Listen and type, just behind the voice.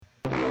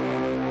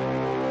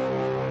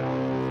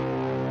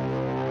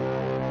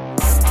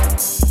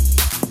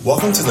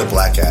Welcome to The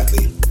Black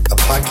Athlete, a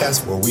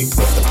podcast where we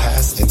put the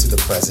past into the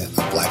present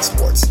of black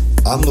sports.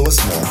 I'm Lewis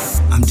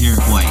Moore. I'm Derek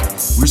White.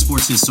 We're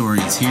sports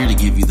historians here to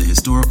give you the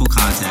historical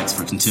context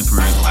for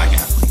contemporary black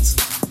athletes.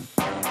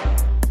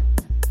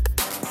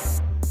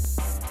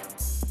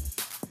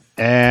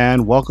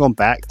 And welcome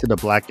back to The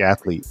Black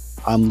Athlete.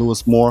 I'm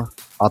Lewis Moore,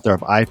 author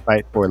of I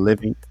Fight for a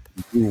Living,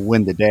 You Will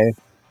Win the Day.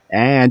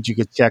 And you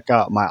can check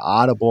out my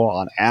Audible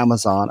on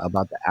Amazon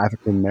about the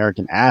African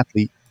American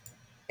athlete.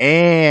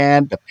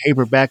 And the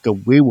paperback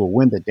of We Will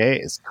Win the Day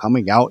is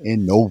coming out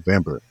in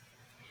November.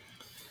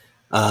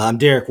 I'm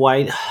Derek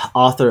White,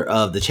 author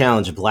of The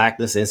Challenge of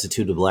Blackness,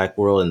 Institute of Black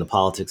World and the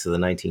Politics of the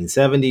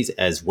 1970s,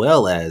 as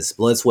well as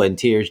Blood, Sweat, and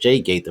Tears,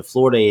 J-Gate, the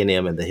Florida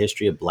A&M, and the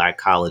History of Black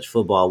College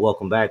Football.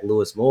 Welcome back,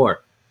 Lewis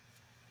Moore.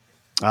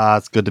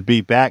 It's good to be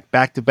back,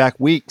 back-to-back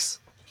weeks.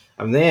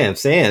 I'm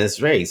saying it's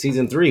great.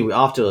 Season 3, we're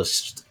off to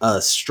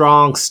a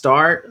strong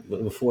start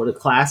before the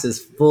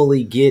classes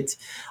fully get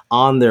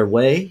on their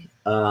way.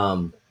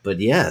 But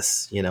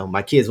yes,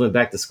 my kids went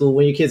back to school.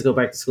 When your kids go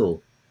back to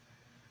school?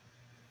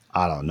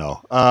 I don't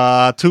know.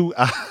 I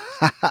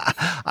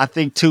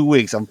think 2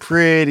 weeks. I'm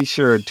pretty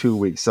sure 2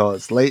 weeks. So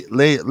it's late,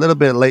 little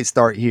bit late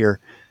start here,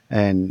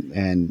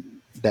 and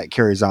that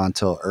carries on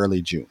till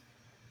early June.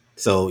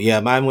 So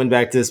yeah, mine went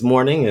back this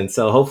morning, and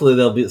so hopefully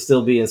they'll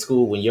still be in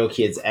school when your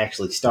kids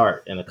actually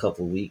start in a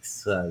couple of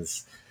weeks,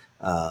 because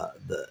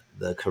the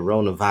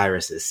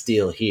coronavirus is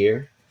still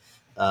here,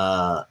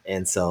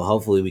 and so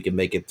hopefully we can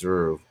make it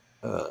through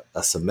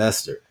a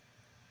semester.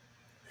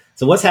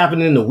 So what's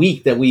happened in the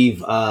week that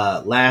we've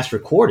last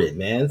recorded,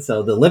 man?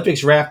 So the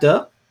Olympics wrapped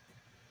up.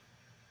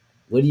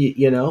 What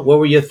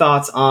were your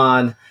thoughts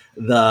on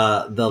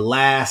the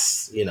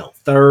last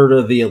third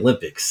of the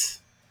Olympics?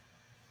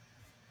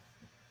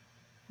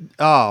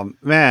 Oh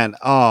man,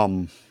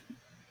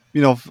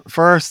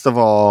 first of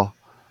all,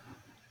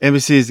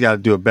 NBC's got to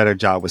do a better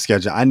job with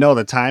scheduling. I know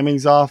the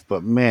timing's off,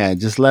 but man,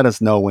 just let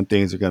us know when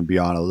things are going to be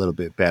on a little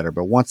bit better.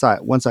 But once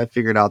I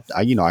figured out,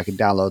 I could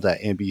download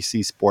that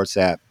NBC Sports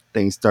app.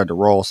 Things started to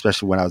roll,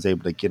 especially when I was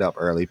able to get up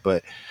early.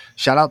 But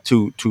shout out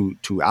to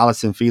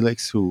Allyson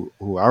Felix, who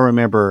I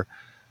remember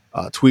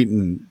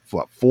tweeting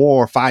 4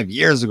 or 5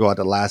 years ago at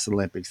the last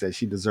Olympics that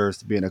she deserves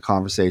to be in a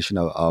conversation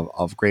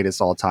of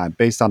greatest all time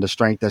based on the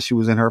strength that she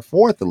was in her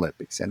 4th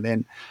Olympics. And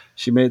then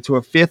she made it to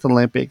her 5th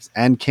Olympics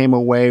and came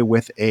away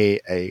with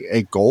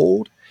a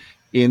gold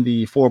in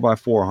the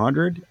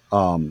 4x400.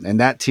 And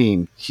that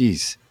team,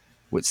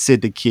 with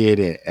Sid the Kid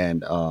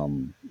and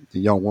the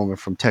young woman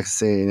from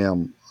Texas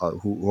A&M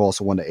who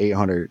also won the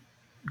 800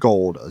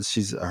 gold.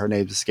 Her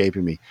name's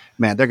escaping me.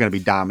 Man, they're going to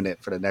be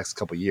dominant for the next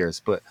couple of years.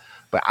 But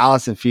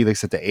Allyson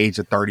Felix at the age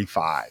of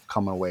 35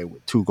 coming away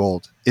with 2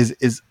 golds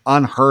is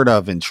unheard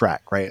of in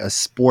track, right? A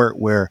sport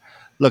where,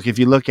 look, if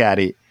you look at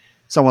it,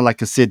 someone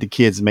like a Sid the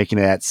Kid's making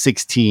it at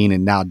 16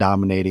 and now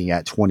dominating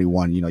at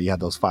 21. You have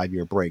those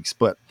 5-year breaks,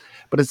 but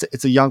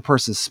it's a young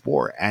person's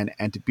sport, and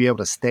to be able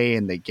to stay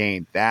in the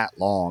game that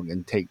long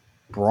and take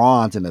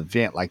bronze in an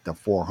event like the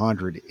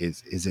 400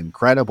 is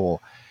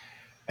incredible.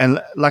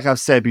 And like I've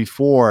said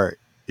before,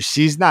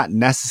 she's not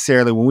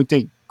necessarily, when we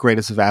think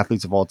greatest of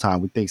athletes of all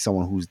time, we think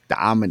someone who's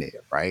dominant,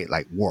 right?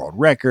 Like world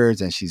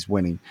records, and she's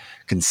winning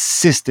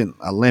consistent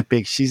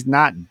Olympics. She's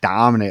not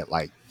dominant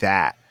like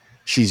that.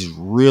 She's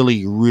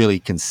really, really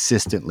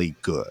consistently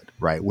good,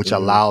 right? Which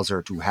allows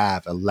her to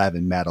have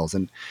 11 medals,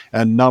 and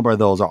a number of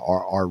those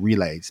are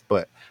relays.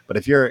 But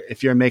if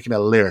you're making a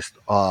list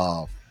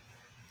of,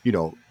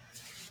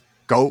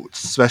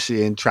 GOATs,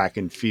 especially in track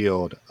and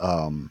field,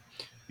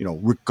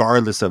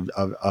 regardless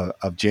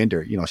of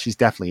gender, she's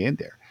definitely in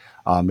there.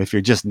 If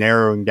you're just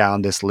narrowing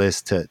down this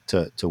list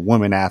to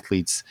women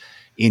athletes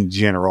in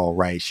general,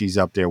 right? She's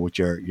up there with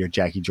your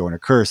Jackie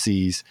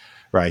Joyner-Kersey's,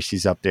 right?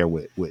 She's up there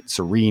with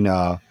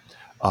Serena.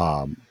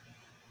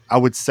 I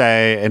would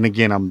say, and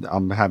again,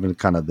 I'm having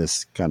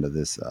this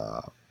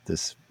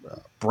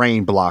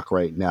brain block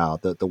right now.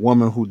 The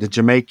woman the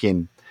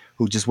Jamaican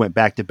who just went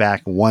back to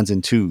back 1s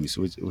and 2s,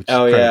 which is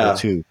incredible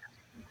too.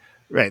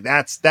 Right.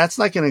 That's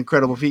like an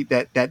incredible feat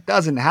that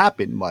doesn't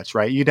happen much,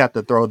 right? You'd have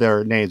to throw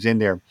their names in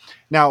there.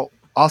 Now,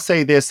 I'll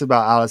say this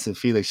about Allyson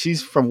Felix.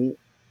 She's, from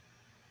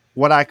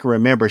what I can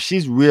remember,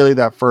 she's really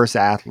that first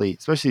athlete,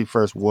 especially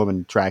first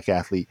woman track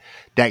athlete,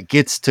 that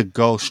gets to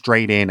go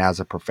straight in as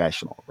a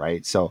professional,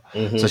 right? So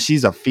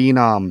she's a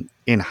phenom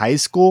in high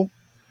school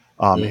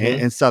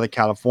in Southern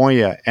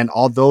California. And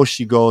although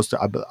she goes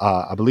to,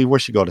 I believe where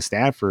she go to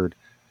Stanford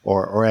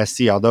or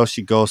SC, although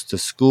she goes to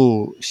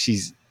school,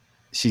 she's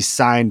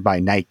signed by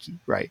Nike,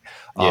 right?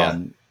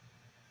 Yeah.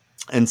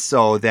 And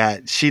so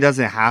that she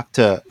doesn't have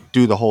to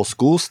do the whole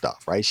school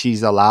stuff, right?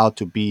 She's allowed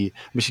to be,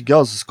 she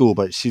goes to school,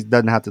 but she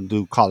doesn't have to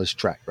do college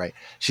track, right?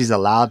 She's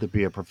allowed to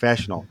be a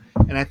professional.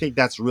 And I think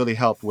that's really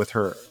helped with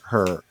her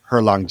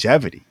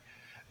longevity,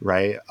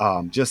 right?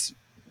 Just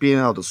being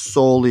able to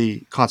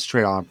solely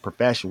concentrate on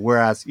profession.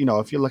 Whereas,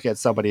 if you look at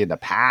somebody in the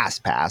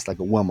past, like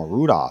a Wilma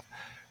Rudolph,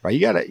 right?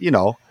 You gotta,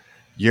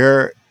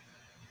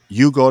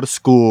 you go to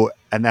school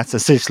and that's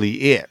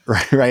essentially it,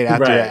 right? Right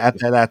Right.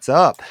 after that's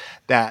up,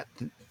 that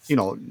you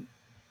know,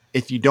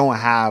 if you don't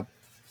have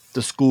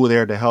the school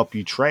there to help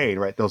you train,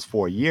 right? Those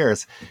 4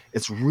 years,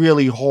 it's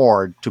really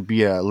hard to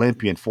be an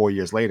Olympian 4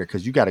 years later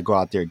because you got to go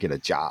out there and get a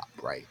job,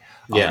 right?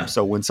 Yeah.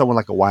 So when someone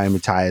like a Wyman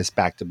Matthias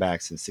back to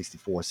backs in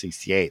 64,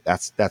 68,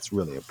 that's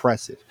really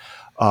impressive.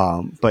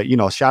 But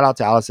shout out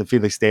to Allyson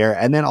Felix there,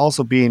 and then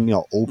also being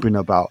open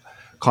about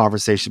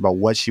conversation about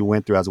what she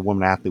went through as a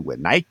woman athlete with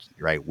Nike,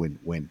 right? When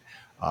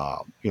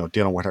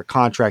dealing with her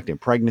contract and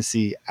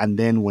pregnancy, and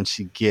then when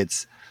she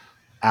gets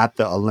at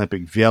the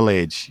Olympic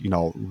Village,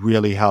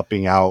 really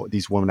helping out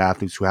these women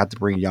athletes who had to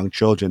bring young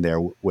children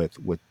there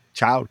with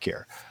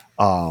childcare.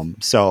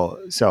 So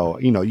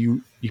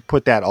you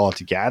put that all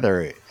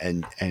together,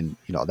 and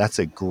that's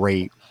a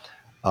great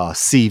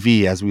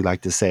CV, as we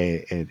like to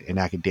say in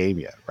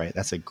academia, right?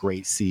 That's a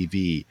great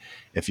CV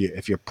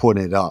if you're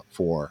putting it up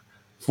for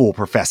full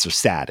professor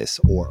status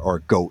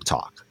or GOAT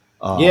talk.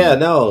 Yeah,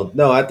 no.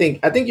 I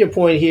think your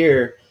point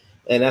here,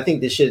 and I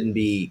think this shouldn't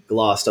be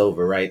glossed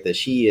over, right? That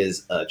she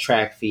is a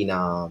track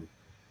phenom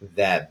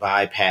that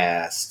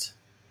bypassed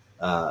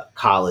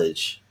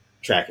college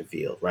track and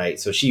field, right?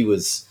 So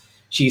she's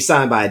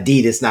signed by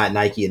Adidas, not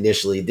Nike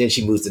initially. Then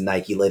she moves to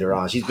Nike later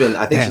on. She's been,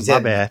 I think Man, she's my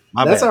had. bad,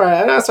 my That's bad. all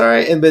right. That's all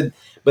right. And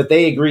but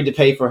they agreed to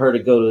pay for her to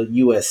go to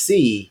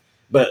USC,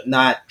 but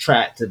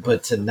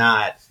to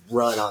not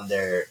run on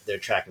their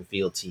track and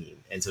field team.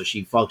 And so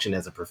she functioned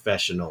as a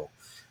professional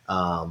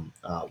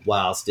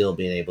while still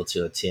being able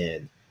to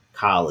attend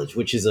college,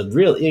 which is a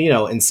real,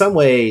 in some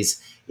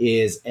ways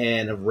is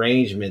an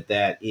arrangement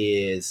that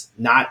is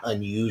not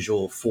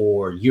unusual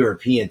for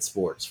European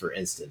sports, for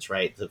instance,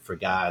 right? For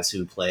guys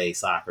who play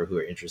soccer who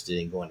are interested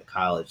in going to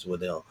college, where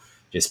they'll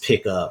just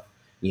pick up,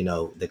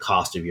 the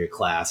cost of your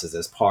classes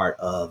as part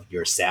of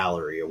your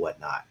salary or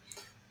whatnot.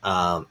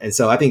 And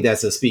so I think that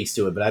speaks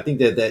to it. But I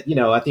think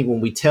I think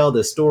when we tell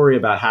the story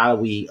about how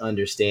we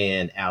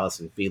understand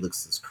Allyson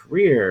Felix's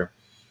career,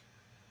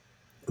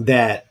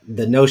 that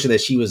the notion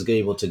that she was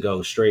able to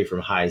go straight from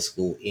high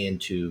school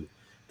into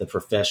the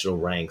professional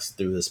ranks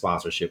through the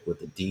sponsorship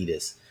with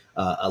Adidas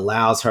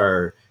allows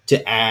her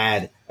to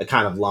add a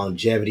kind of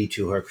longevity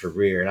to her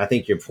career. And I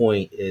think your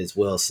point is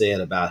well said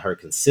about her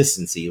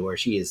consistency, where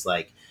she is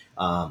like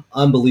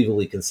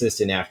unbelievably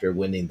consistent after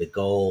winning the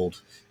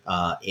gold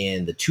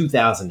in the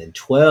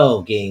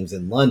 2012 games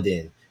in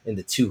London in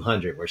the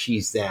 200, where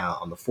she's down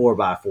on the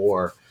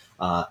 4x4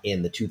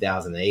 in the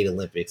 2008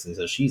 Olympics. And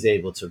so she's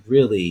able to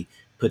really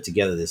put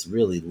together this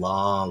really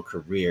long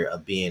career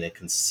of being a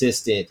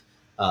consistent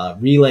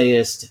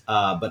relayist,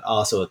 but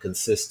also a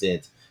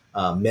consistent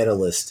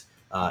medalist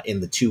in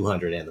the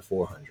 200 and the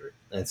 400.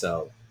 And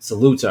so,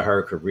 salute to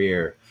her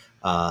career,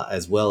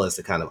 as well as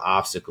the kind of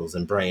obstacles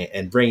and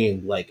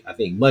bringing like I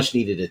think much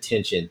needed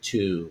attention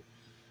to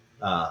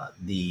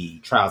the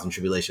trials and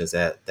tribulations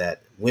that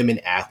women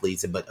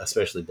athletes, but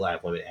especially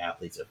Black women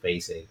athletes, are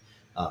facing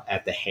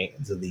at the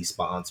hands of these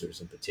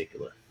sponsors in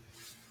particular.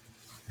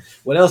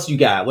 What else you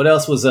got? What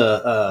else was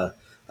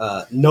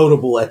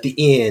notable at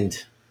the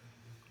end?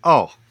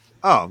 Oh,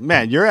 oh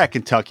man, you're at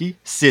Kentucky.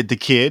 Sid the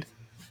Kid.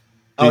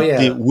 Oh The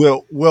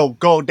yeah. will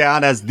go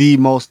down as the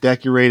most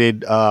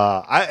decorated.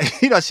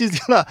 She's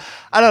gonna.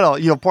 I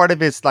don't know. Part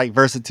of it's like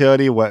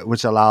versatility,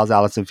 which allows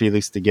Allyson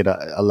Felix to get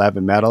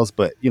 11 medals.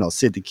 But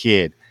Sid the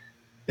Kid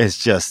is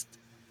just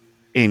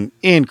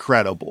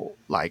incredible.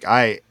 Like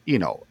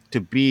to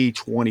be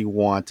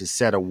 21 to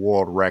set a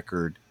world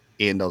record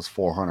in those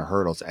 400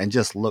 hurdles and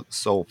just look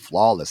so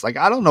flawless. Like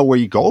I don't know where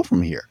you go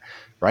from here,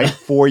 right?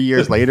 4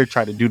 years later,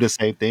 try to do the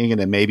same thing, and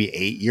then maybe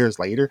 8 years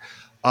later.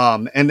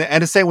 And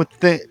the same with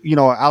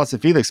Allyson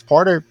Felix.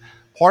 Part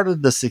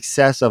of the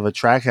success of a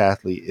track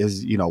athlete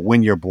is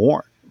when you're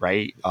born,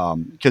 right?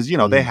 Because they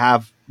Mhm.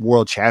 have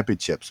world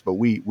championships, but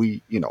we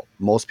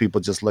most people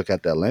just look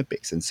at the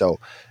Olympics, and so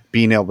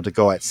being able to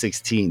go at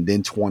 16,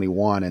 then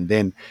 21, and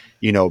then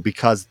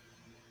because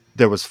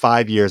there was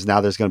 5 years,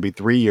 now there's going to be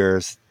 3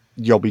 years.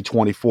 You'll be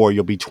 24,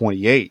 you'll be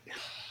 28.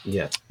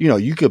 Yeah.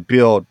 You could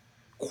build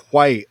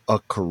quite a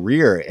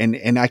career,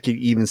 and I could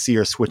even see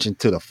her switching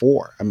to the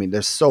four. I mean,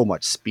 there's so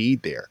much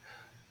speed there.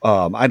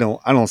 I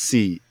don't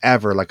see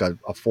ever like a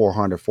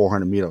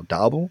 400 meter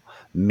double.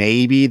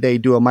 Maybe they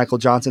do a Michael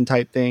Johnson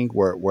type thing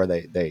where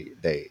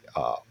they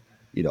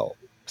you know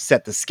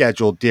set the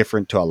schedule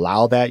different to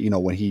allow that.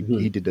 When he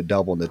Hmm. did the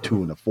double and the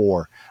two and the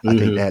four, I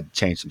think they Hmm. had to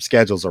change some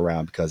schedules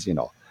around because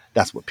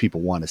that's what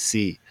people want to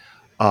see.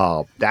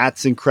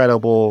 That's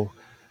incredible.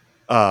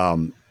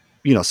 Um,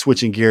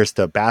 Switching gears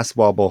to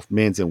basketball, both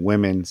men's and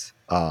women's.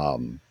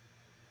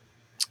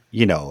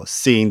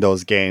 Seeing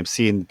those games,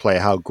 seeing the play,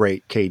 how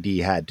great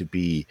KD had to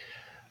be,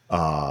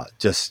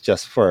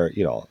 just for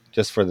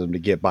them to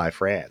get by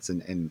France,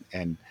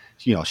 and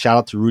shout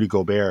out to Rudy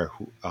Gobert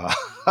who,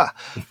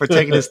 for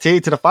taking his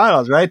team to the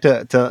finals, right?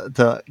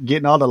 To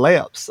getting all the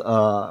layups,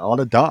 all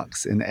the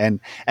dunks,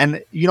 and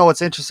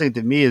what's interesting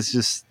to me is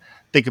just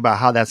think about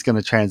how that's going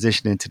to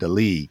transition into the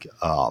league.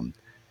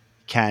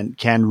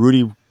 Can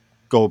Rudy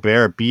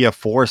Gobert be a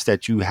force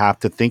that you have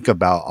to think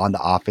about on the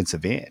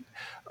offensive end?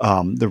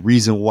 The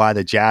reason why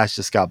the Jazz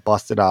just got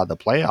busted out of the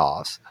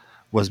playoffs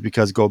was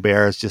because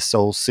Gobert is just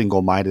so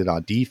single minded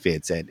on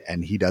defense,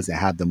 and he doesn't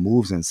have the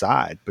moves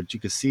inside. But you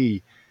can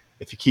see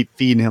if you keep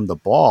feeding him the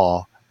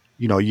ball,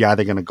 you're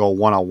either going to go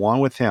one on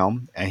one with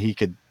him and he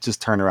could just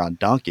turn around and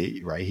dunk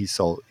it, right? He's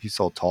so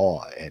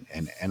tall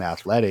and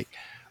athletic,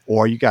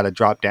 or you got to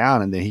drop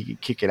down and then he can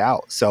kick it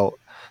out. So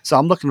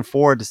I'm looking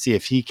forward to see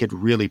if he could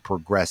really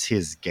progress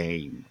his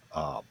game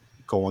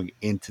going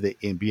into the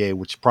NBA,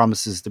 which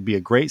promises to be a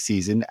great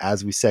season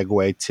as we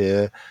segue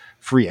to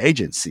free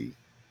agency.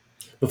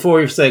 Before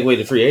we segue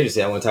to free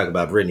agency, I want to talk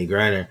about Brittany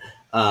Griner.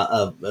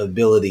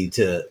 Ability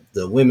to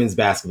the women's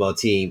basketball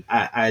team.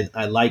 I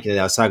like it.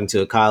 I was talking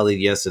to a colleague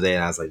yesterday,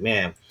 and I was like,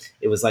 man,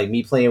 it was like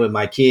me playing with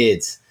my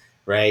kids,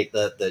 right?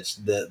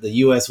 The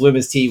U.S.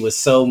 women's team was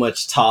so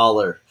much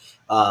taller,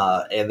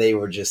 and they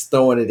were just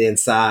throwing it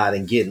inside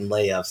and getting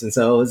layups, and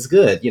so it was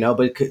good,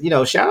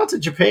 But shout out to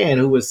Japan,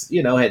 who was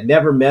had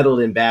never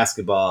medaled in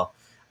basketball,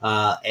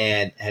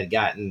 and had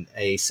gotten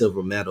a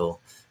silver medal.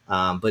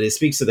 But it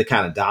speaks to the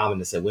kind of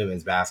dominance that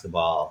women's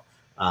basketball,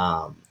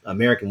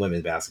 American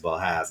women's basketball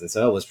has. And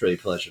so it was pretty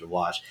pleasure to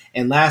watch.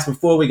 And last,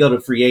 before we go to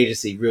free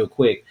agency, real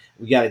quick,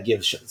 we got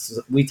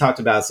to we talked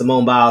about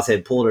Simone Biles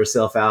had pulled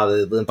herself out of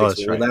the Oh, Olympics.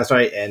 that's right. That's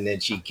right. And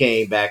then she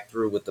came back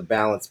through with the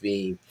balance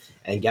beam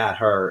and got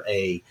her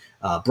a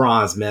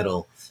bronze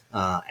medal.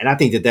 And I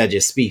think that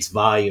just speaks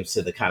volumes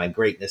to the kind of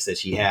greatness that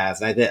she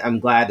has. And I'm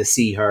glad to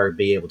see her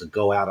be able to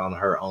go out on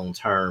her own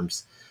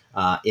terms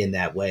in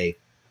that way.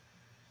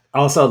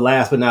 Also,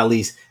 last but not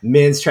least,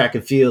 men's track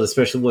and field,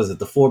 especially was it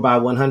the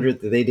 4x100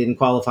 that they didn't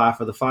qualify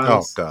for the Oh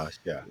finals? gosh,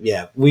 yeah.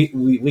 Yeah,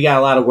 we got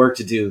a lot of work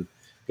to do.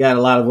 Got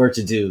a lot of work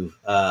to do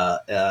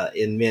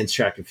in men's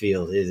track and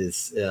field. It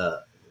is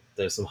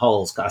there's some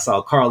holes. I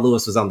saw Carl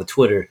Lewis was on the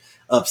Twitter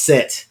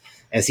upset,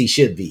 as he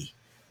should be.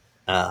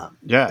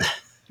 Yeah.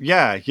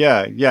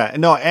 Yeah.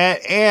 No,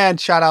 and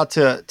shout out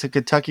to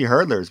Kentucky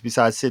hurdlers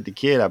besides Sid the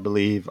Kid, I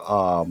believe.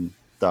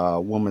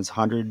 The women's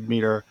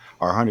 100-meter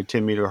or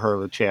 110-meter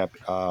hurdler champ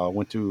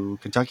went to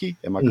Kentucky.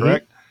 Am I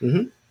correct? Mm-hmm.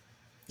 Mm-hmm. So there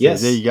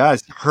Yes. you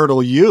guys,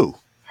 Hurdle U.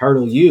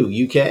 Hurdle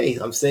U, UK.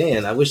 I'm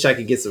saying I wish I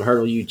could get some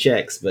Hurdle U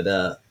checks, but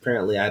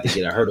apparently I have to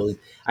get a Hurdle.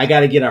 I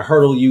got to get a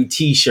Hurdle U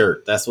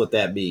T-shirt. That's what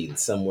that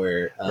means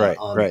somewhere Right,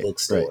 on the right, right.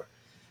 bookstore.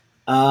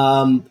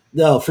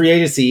 No free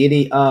agency.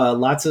 Any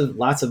lots of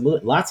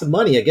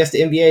money. I guess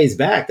the NBA is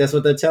back. That's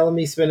what they're telling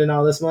me. Spending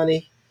all this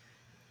money.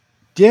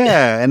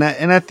 Yeah, and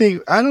I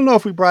think I don't know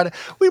if we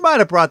might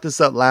have brought this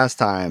up last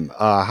time,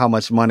 how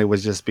much money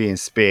was just being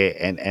spent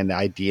and the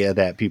idea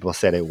that people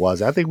said it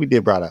was. I think we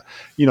did brought up,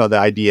 the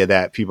idea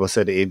that people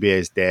said the NBA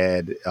is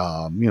dead,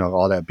 all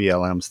that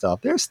BLM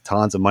stuff. There's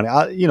tons of money.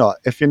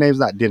 If your name's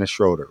not Dennis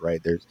Schroeder,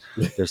 right? There's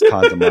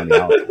tons of money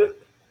out there.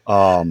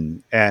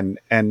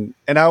 And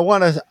I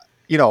want to,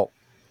 I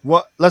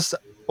want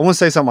to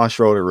say something on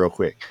Schroeder real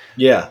quick.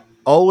 Yeah.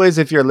 Always,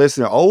 if you're a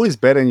listener, always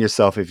bet in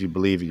yourself if you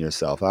believe in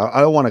yourself.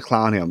 I don't want to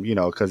clown him,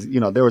 because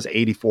there was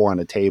 84 on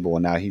the table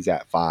and now he's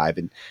at 5,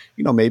 and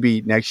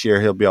maybe next year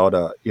he'll be able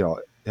to, he'll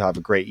have a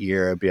great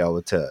year, be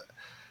able to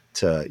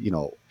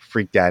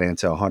freak that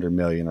into 100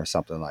 million or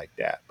something like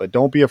that. But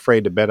don't be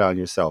afraid to bet on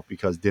yourself,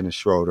 because Dennis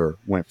Schroeder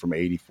went from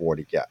 84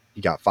 to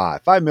he got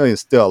 5. 5 million is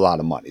still a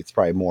lot of money. It's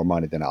probably more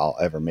money than I'll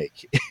ever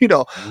make,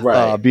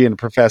 Right. being a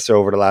professor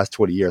over the last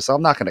 20 years. So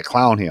I'm not going to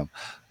clown him.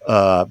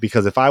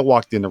 Because if I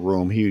walked in the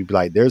room, he would be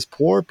like, "There's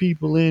poor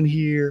people in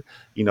here,"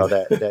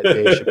 that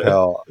Dave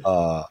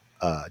Chappelle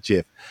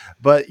gif.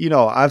 But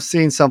I've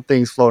seen some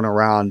things floating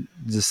around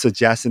just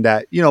suggesting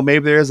that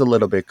maybe there is a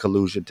little bit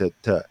collusion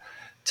to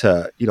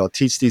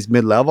teach these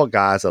mid-level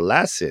guys a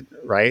lesson,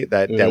 right?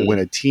 That when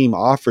a team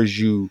offers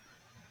you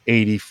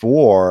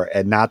 84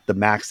 and not the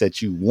max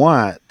that you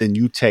want, then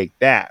you take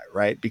that,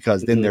 right?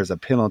 Because then there's a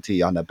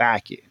penalty on the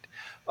back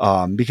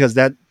end. Because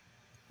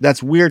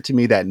that's weird to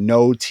me that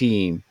no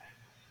team,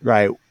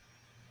 right,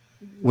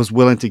 was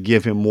willing to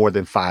give him more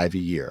than 5 a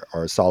year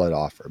or a solid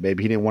offer.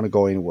 Maybe he didn't want to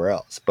go anywhere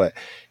else. But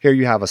here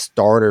you have a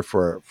starter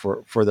for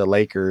the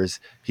Lakers.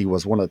 He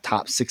was one of the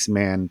top 6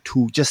 man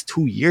just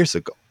 2 years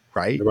ago,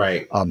 right?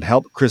 Right.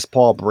 Helped Chris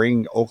Paul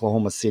bring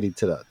Oklahoma City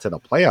to the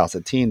playoffs,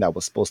 a team that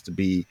was supposed to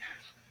be,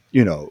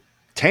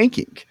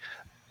 tanking.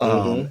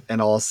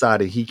 And all of a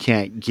sudden he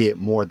can't get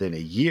more than a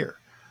year.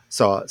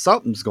 So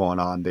something's going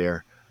on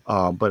there.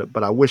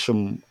 But I wish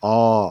him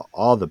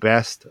all the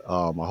best.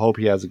 I hope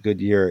he has a good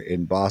year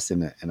in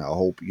Boston, and I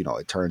hope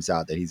it turns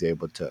out that he's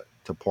able to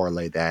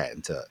parlay that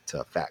into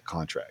a fat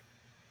contract.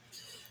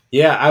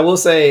 Yeah, I will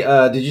say,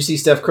 did you see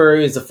Steph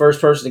Curry is the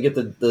first person to get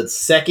the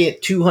second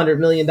 $200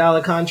 million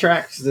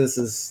contract? This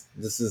is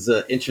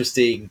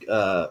interesting.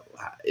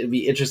 It'd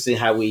be interesting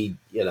how we,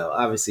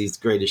 obviously he's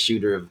the greatest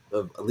shooter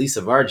of at least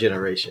of our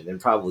generation and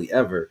probably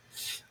ever.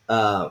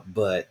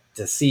 But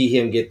to see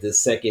him get the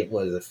second,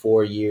 what is it,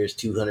 4 years,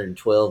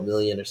 212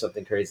 million or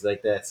something crazy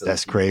like that. So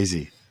that's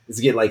crazy. It's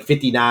get like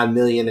 59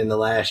 million in the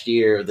last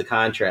year of the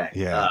contract.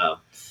 Yeah.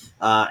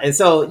 And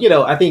so,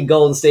 I think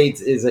Golden State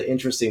is an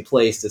interesting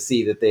place to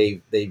see that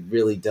they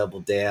really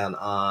doubled down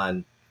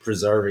on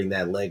preserving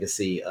that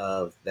legacy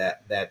of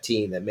that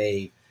team that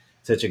made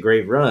such a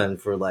great run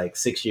for like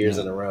 6 years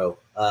in a row.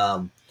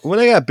 Well,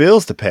 they got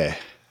bills to pay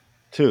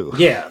too.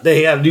 Yeah,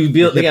 they got new To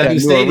build. They get got that new new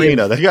stadium.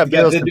 arena, they got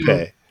bills to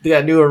pay. They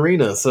got new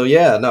arena. So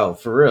yeah, no,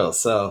 for real.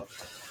 So,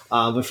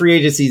 but free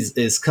agency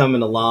is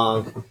coming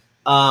along.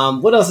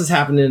 What else is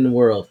happening in the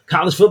world?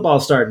 College football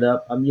starting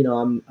up.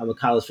 I'm a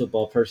college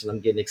football person. I'm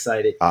getting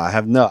excited. I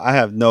have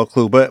no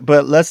clue.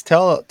 But let's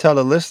tell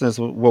the listeners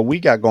what we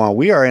got going.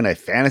 We are in a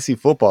fantasy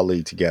football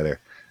league together.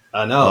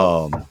 I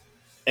know. Um,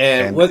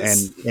 And and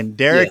what's yeah?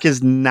 Derek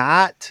is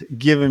not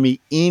giving me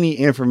any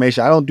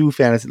information. I don't do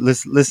fantasy.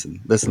 Listen,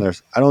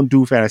 listeners, I don't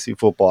do fantasy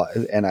football,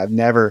 and I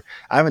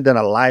haven't done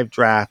a live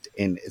draft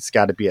in, it's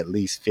got to be at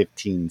least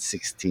 15,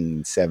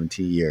 16,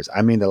 17 years.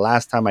 I mean, the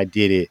last time I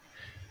did it,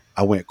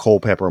 I went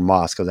Culpepper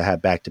Moss because I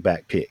had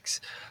back-to-back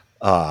picks.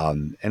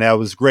 And that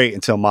was great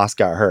until Moss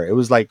got hurt. It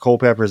was like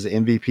Culpepper's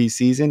MVP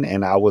season,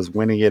 and I was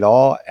winning it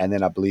all. And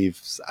then I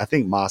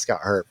think Moss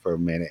got hurt for a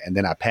minute, and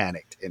then I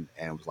panicked and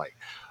was like,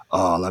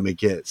 "Oh, let me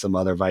get some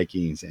other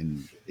Vikings,"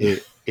 and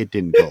it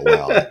didn't go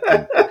well.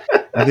 And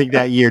I think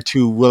that year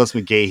too, Willis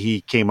McGahee,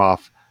 he came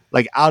off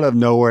like out of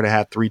nowhere to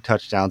have 3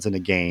 touchdowns in a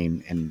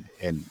game,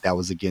 and that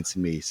was against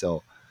me.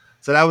 So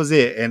that was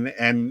it.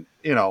 And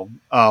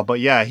but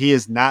yeah, he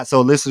is not. So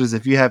listeners,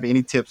 if you have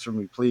any tips for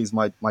me, please,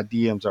 my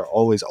DMs are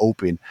always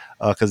open,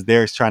 because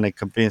Derek's trying to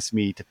convince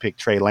me to pick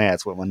Trey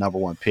Lance with my number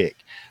 1 pick.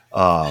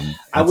 And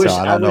so I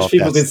I don't know wish if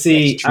people could that's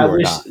see. I true or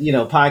wish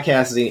not.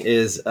 podcasting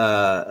is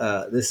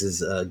this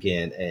is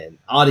again an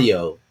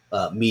audio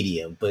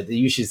medium, but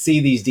you should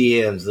see these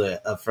DMs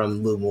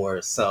from Lou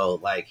Moore. So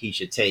like he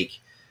should take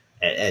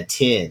at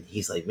 10.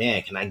 He's like,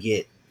 man, can I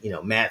get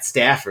Matt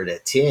Stafford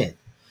at 10?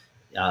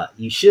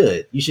 You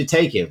should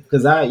take him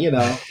because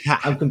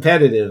I'm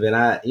competitive and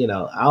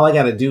all I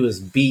got to do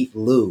is beat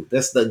Lou.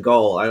 That's the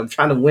goal. I'm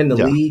trying to win the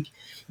Yeah. league,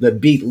 but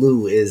beat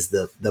Lou is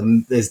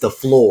the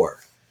floor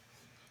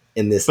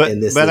in this But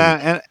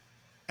league.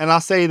 and I'll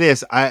say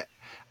this,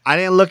 I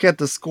didn't look at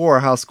the score,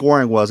 how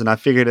scoring was, and I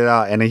figured it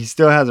out. And he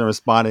still hasn't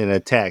responded in a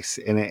text.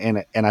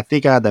 And I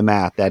think I had the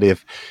math that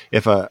if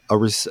a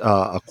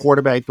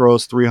quarterback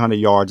throws 300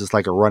 yards, it's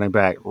like a running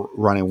back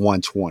running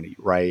 120,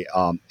 right?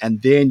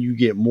 And then you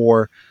get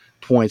more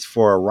points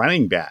for a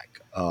running back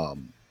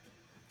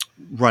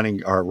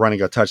running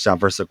a touchdown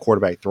versus a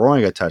quarterback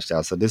throwing a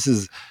touchdown. So this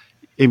is,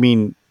 I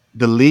mean,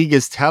 the league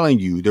is telling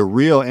you, the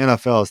real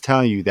NFL is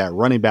telling you that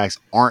running backs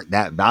aren't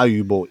that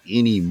valuable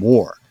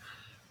anymore.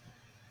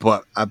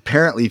 But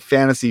apparently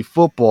fantasy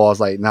football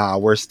is like, nah,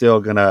 we're still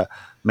gonna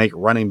make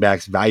running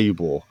backs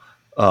valuable.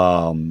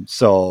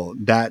 So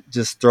that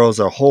just throws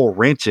a whole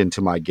wrench into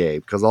my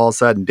game, because all of a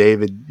sudden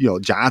David,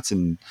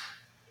 Johnson,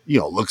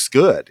 looks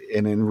good,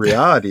 and in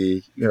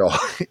reality,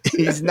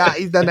 he's not.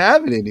 He doesn't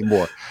have it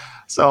anymore.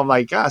 So I'm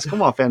like, guys,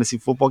 come on, fantasy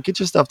football, get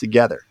your stuff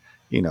together.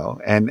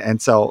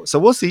 And so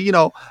we'll see.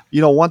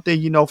 One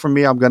thing from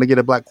me, I'm gonna get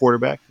a black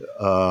quarterback.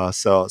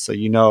 So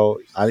you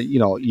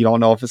don't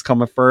know if it's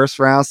coming first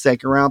round,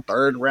 second round,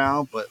 third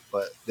round, but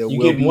there You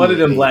will get one be of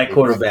them black a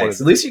black quarterbacks. At quarterback.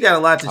 least you got a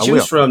lot to I choose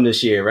will. from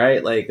this year,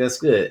 right? Like that's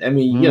good. I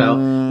mean,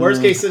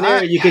 worst case I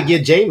scenario, you could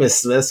get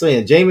Jameis. That's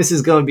when Jameis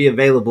is going to be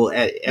available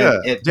Yeah,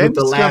 with the James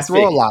is gonna last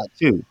throw a pick. lot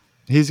too.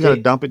 He's gonna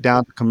dump it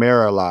down to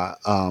Kamara a lot.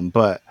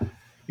 But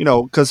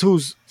because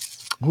who's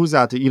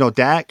out there?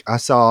 Dak. I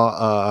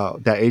saw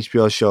that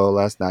HBO show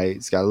last night.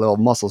 He's got a little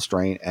muscle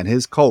strain, and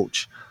his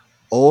coach,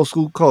 old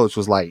school coach,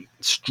 was like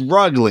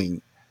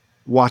struggling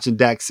watching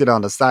Dak sit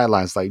on the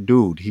sidelines. Like,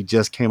 dude, he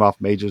just came off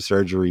major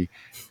surgery,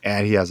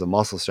 and he has a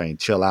muscle strain.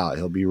 Chill out.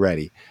 He'll be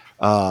ready.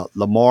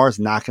 Lamar's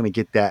not going to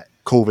get that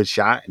COVID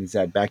shot, and he's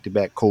had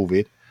back-to-back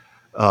COVID.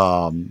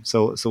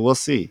 So we'll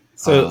see.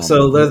 So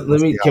let We'll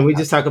me. see how Can we that.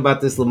 just talk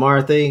about this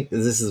Lamar thing?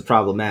 Because this is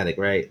problematic,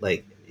 right?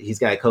 Like he's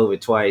got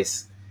COVID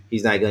twice.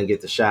 He's not going to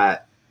get the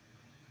shot.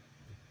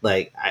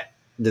 Like,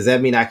 does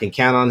that mean I can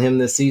count on him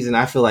this season?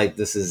 I feel like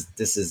this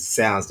is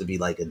sounds to be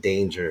like a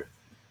danger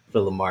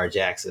for Lamar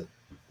Jackson.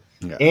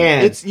 Yeah,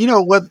 And, it's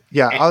what.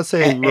 Yeah, and, I'll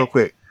say real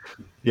quick.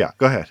 Yeah,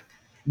 go ahead.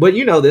 but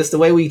the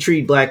way we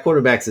treat black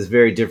quarterbacks is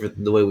very different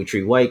than the way we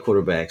treat white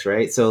quarterbacks,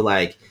 right? So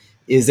like,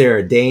 is there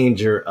a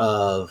danger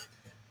of,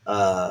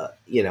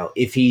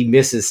 if he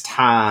misses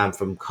time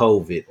from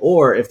COVID,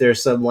 or if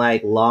there's some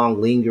like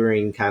long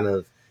lingering kind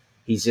of,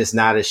 he's just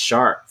not as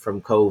sharp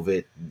from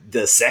COVID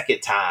the second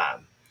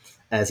time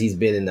as he's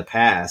been in the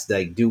past.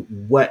 Like,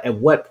 at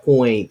what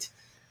point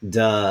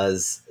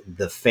does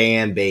the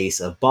fan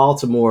base of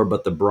Baltimore,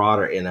 but the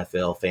broader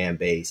NFL fan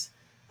base,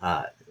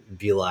 uh,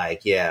 be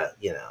like, yeah,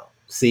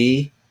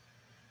 see,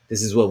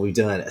 this is what we've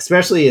done,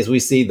 especially as we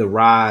see the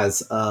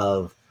rise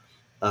of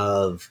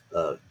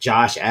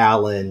Josh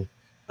Allen.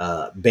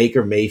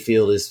 Baker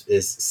Mayfield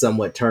is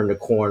somewhat turned the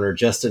corner.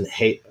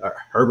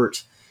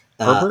 Herbert,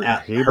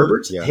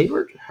 Hebert. Yeah,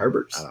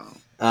 Herbert, I don't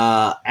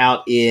know.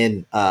 out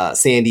in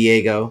San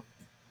Diego.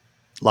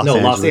 Los No,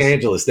 Los Angeles.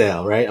 Angeles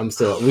now, right?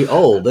 We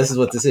old. This is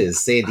what this is.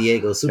 San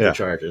Diego Yeah,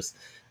 Superchargers.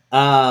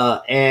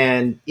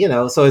 And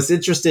so it's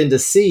interesting to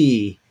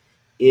see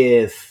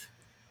if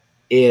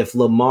if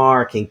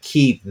Lamar can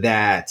keep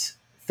that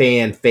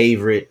fan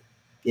favorite,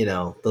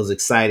 those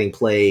exciting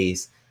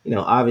plays,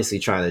 obviously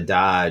trying to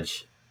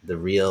dodge the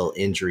real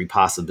injury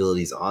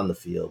possibilities on the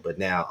field, but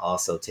now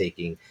also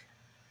taking,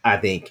 I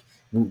think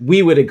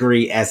we would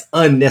agree, as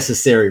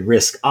unnecessary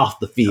risk off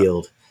the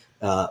field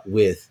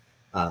with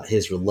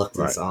his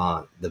reluctance Right.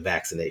 on the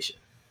vaccination.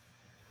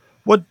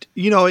 What,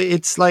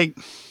 it's like,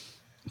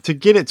 to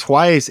get it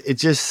twice, it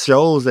just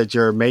shows that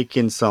you're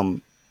making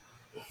some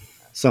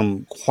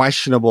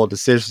questionable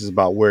decisions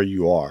about where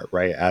you are,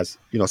 right? As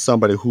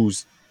somebody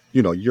who's,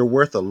 you're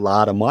worth a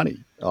lot of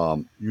money.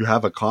 You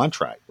have a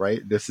contract,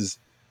 right?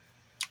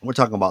 We're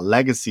talking about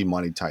legacy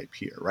money type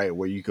here, right?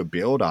 Where you could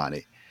build on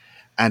it,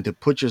 and to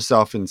put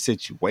yourself in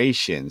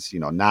situations,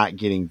 not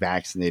getting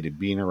vaccinated,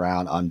 being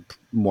around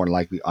more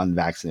likely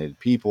unvaccinated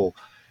people,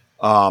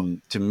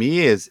 to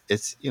me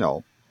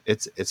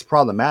it's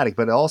problematic.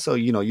 But also,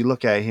 you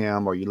look at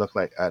him, or you look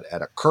like at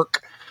a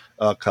Kirk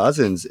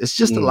Cousins, it's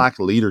just a lack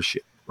of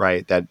leadership,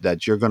 right?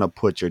 That you're going to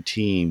put your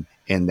team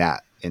in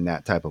that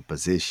type of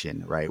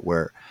position, right?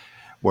 Where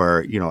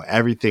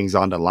everything's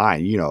on the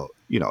line.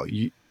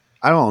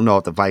 I don't know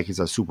if the Vikings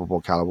are Super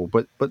Bowl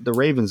caliber, but the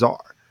Ravens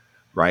are,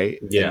 right?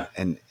 Yeah.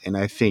 And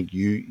I think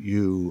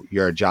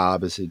your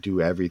job is to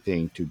do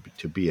everything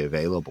to be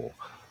available.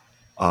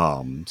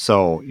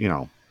 So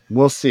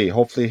we'll see.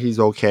 Hopefully he's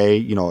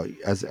okay.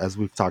 As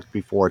we've talked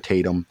before,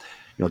 Tatum,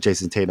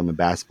 Jason Tatum in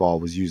basketball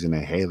was using a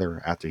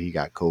inhaler after he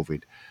got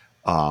COVID.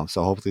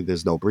 So hopefully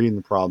there's no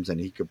breathing problems, and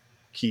he could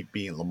keep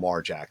being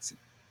Lamar Jackson.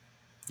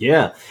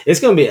 Yeah,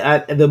 it's going to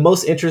be the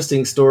most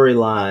interesting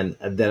storyline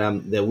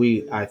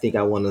I think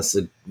I want us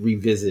to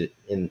revisit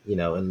in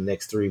the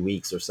next 3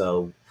 weeks or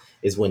so,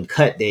 is when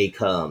cut day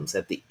comes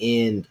at the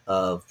end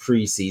of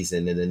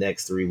preseason in the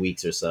next 3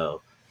 weeks or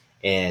so,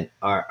 and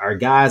our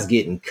guys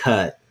getting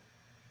cut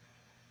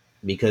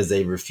because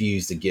they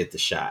refuse to get the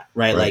shot,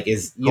 right? Right. Like,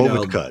 it's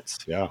COVID cuts.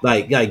 Yeah.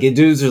 like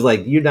dudes are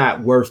like, you're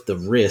not worth the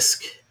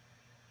risk.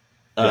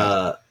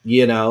 Yeah.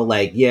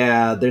 Like,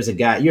 yeah, there's a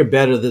guy, you're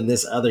better than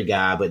this other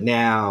guy, but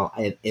now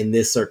in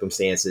this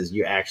circumstances,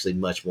 you're actually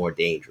much more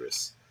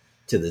dangerous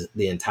to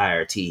the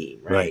entire team,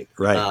 Right.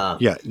 right? Right.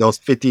 Yeah. Those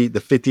the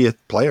 50th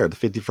player, the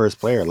 51st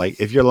player. Like,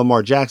 if you're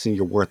Lamar Jackson,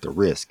 you're worth the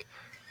risk.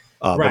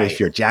 But if Right.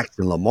 you're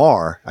Jackson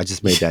Lamar, I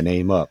just made that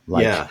name up,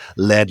 like Yeah.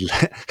 Led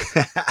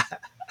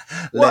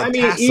Well, I Led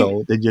mean,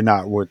 Tasso, then you're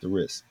not worth the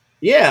risk.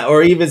 yeah,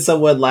 or even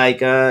someone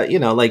like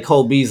like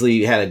Cole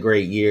Beasley had a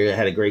great year,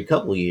 had a great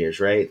couple years,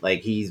 right?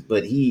 Like, he's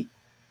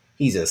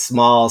a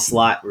small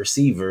slot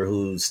receiver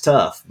who's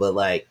tough, but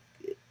like,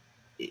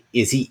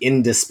 is he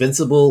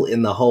indispensable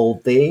in the whole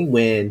thing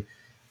when,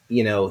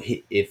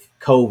 if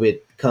COVID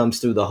comes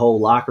through the whole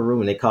locker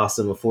room and it costs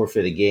him a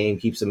forfeit a game,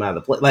 keeps him out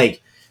of the play?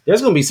 Like,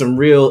 there's going to be some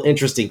real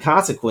interesting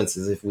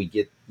consequences if we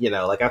get,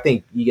 like, I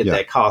think you get Yeah.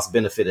 that cost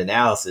benefit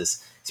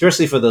analysis,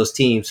 especially for those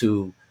teams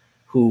who've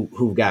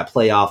got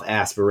playoff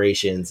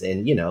aspirations,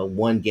 and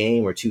one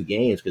game or two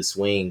games could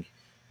swing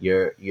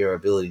your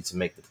ability to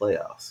make the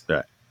playoffs.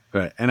 Right.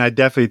 Right. And I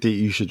definitely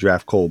think you should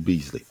draft Cole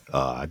Beasley.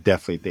 I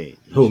definitely think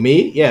Who,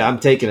 me? Yeah, I'm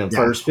taking him yeah.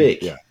 first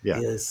pick. Yeah. Yeah.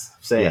 Is Yeah.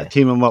 saying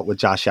Team him up with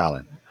Josh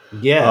Allen.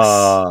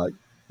 yes.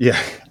 Yeah.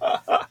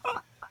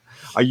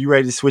 Are you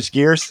ready to switch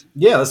gears?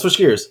 Yeah, let's switch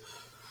gears.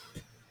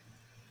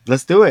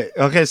 Let's do it.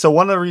 Okay, so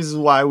one of the reasons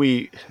why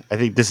I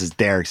think this is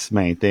Derek's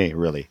main thing,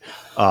 really.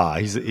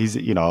 He's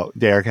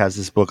Derek has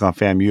this book on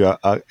FAMU,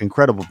 a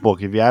incredible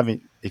book. If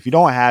you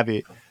don't have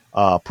it,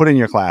 put in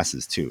your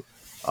classes too.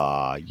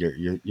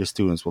 Your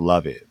students will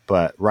love it.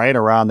 But right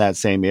around that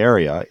same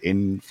area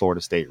in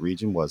Florida State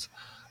region was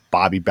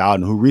Bobby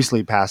Bowden, who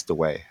recently passed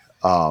away.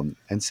 And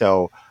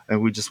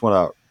we just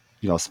want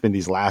to spend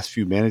these last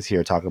few minutes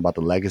here talking about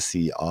the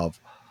legacy of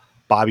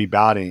Bobby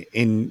Bowden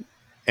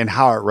and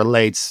how it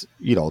relates,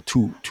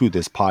 to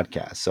this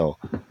podcast.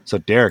 So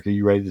Derek, are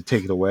you ready to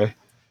take it away?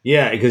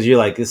 Yeah, because you're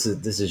like, this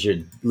is your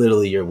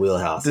literally your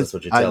wheelhouse. That's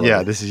what you're telling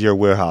me. This is your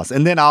warehouse.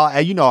 And then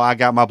I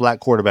got my black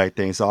quarterback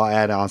thing, so I'll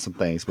add on some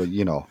things, but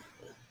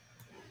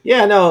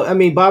Yeah, no, I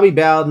mean, Bobby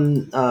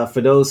Bowden, for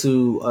those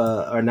who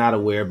are not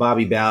aware,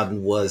 Bobby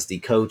Bowden was the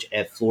coach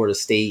at Florida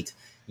State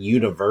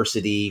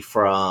University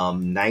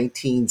from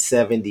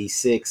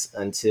 1976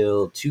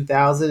 until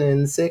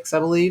 2006, I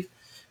believe.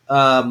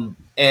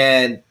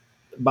 And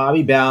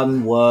Bobby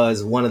Bowden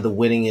was one of the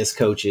winningest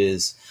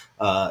coaches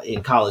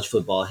in college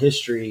football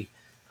history.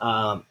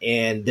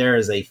 And there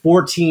is a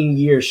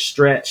 14-year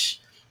stretch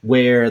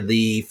where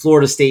the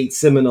Florida State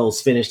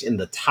Seminoles finished in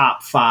the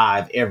top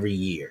 5 every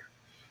year.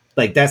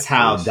 Like, that's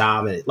how Jeez.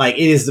 dominant. Like,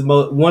 it is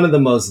one of the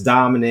most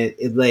dominant.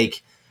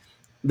 Like,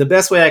 the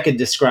best way I could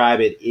describe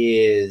it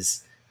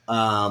is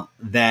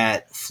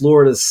that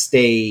Florida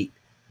State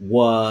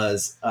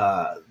was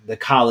the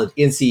college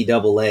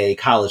NCAA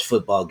college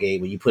football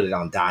game when you put it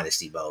on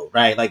dynasty mode,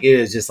 right? Like, it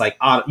is just like,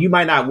 you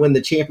might not win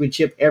the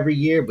championship every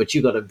year, but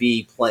you're going to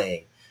be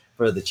playing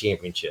for the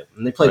championship.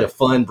 And they played a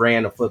fun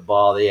brand of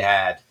football. They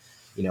had,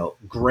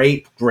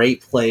 great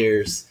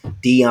players: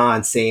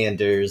 Deion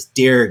Sanders,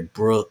 Derek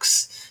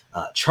Brooks,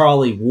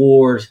 Charlie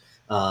Ward,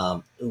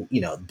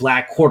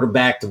 Black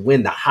quarterback to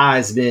win the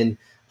Heisman,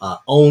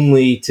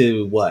 only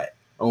to what?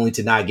 Only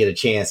to not get a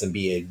chance and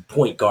be a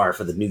point guard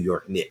for the New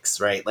York Knicks,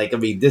 right? Like, I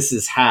mean, this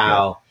is Right.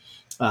 how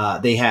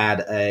they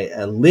had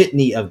a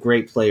litany of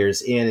great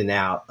players in and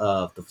out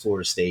of the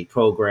Florida State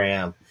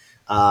program.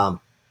 Um,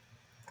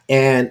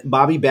 and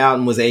Bobby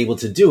Bowden was able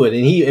to do it.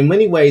 And he, in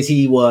many ways,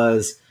 he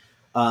was,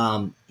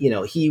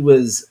 he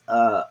was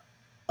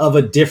of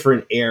a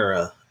different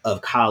era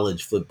of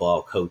college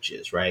football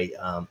coaches, right?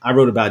 I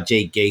wrote about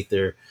Jake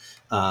Gaither,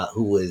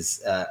 who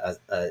was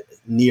a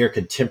near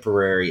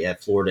contemporary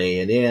at Florida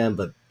A&M,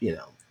 but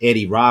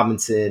Eddie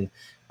Robinson,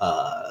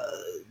 uh,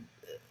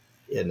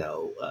 you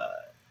know.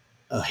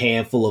 A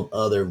handful of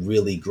other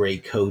really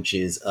great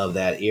coaches of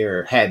that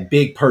era had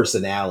big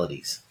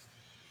personalities.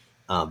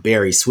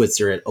 Barry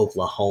Switzer at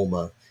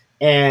Oklahoma.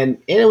 And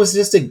it was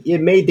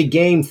it made the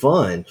game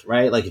fun,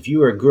 right? Like if you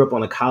grew up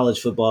on a college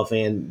football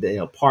fan,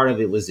 part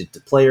of it was that the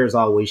players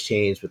always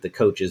changed, but the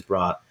coaches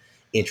brought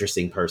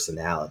interesting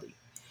personality.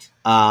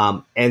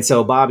 And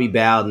so Bobby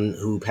Bowden,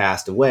 who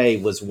passed away,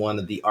 was one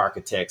of the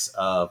architects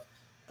of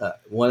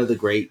one of the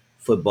great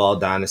football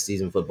dynasties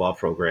and football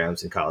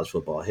programs in college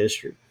football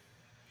history.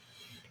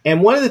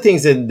 And one of the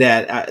things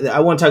that I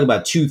want to talk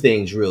about, two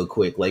things real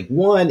quick. Like,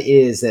 one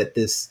is that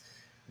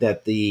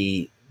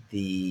the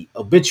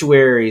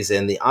obituaries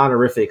and the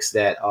honorifics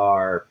that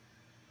are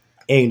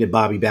aimed at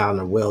Bobby Bowden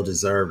are well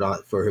deserved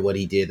for what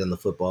he did on the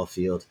football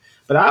field.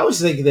 But I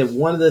was thinking that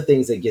one of the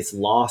things that gets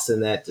lost in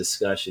that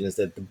discussion is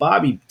that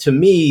Bobby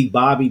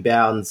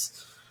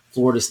Bowden's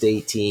Florida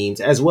State teams,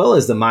 as well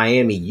as the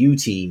Miami U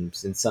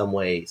teams in some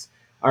ways,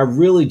 are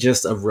really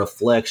just a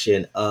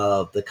reflection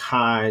of the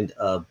kind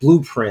of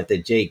blueprint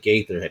that Jake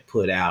Gaither had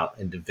put out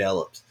and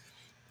developed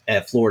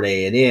at Florida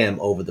A&M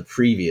over the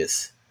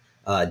previous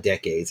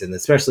decades, and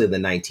especially in the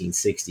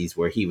 1960s,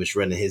 where he was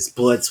running his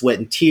blood, sweat,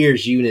 and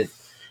tears unit,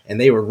 and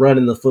they were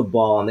running the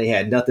football, and they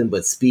had nothing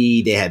but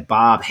speed. They had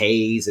Bob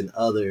Hayes and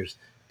others,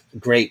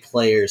 great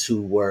players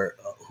who were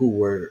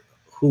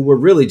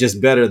really just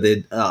better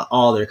than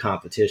all their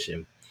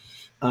competition.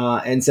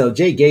 And so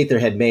Jay Gaither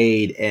had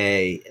made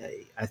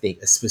I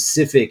think, a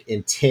specific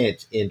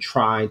intent in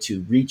trying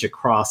to reach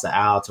across the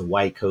aisle to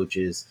white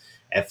coaches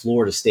at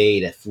Florida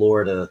State, at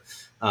Florida,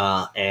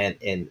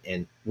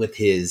 and with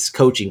his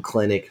coaching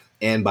clinic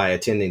and by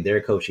attending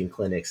their coaching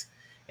clinics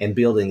and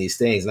building these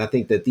things. And I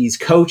think that these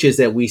coaches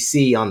that we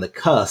see on the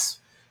cusp,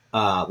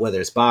 whether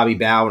it's Bobby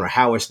Bowden or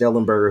Howard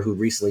Snellenberger, who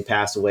recently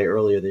passed away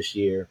earlier this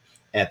year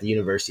at the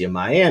University of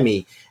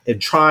Miami, and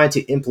trying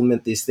to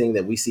implement this thing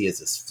that we see as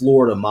this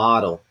Florida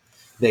model,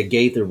 that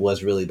Gaither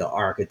was really the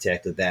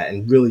architect of that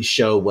and really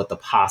showed what the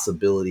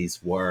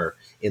possibilities were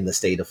in the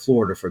state of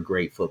Florida for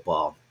great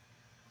football.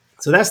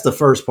 So that's the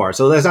first part.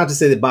 So that's not to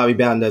say that Bobby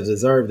Bowden doesn't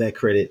deserve that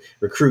credit,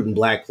 recruiting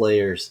black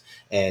players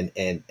and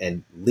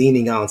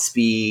leaning on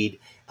speed,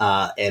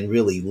 and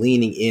really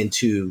leaning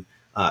into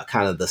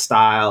kind of the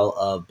style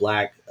of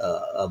black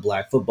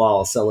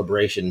football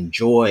celebration and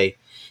joy.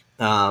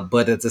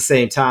 But at the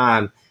same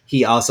time,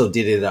 he also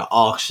did it at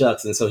all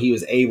shucks, and so he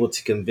was able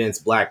to convince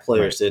black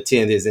players Right. to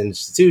attend his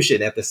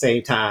institution. At the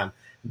same time,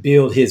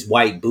 build his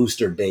white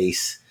booster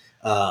base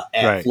at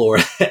Right.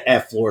 Florida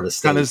at Florida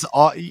Kind of State. this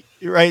all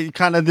right,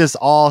 kind of this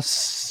all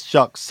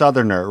shuck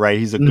Southerner, right?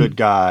 He's a good Mhm.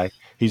 guy.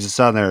 He's a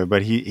Southerner,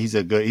 but he's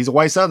a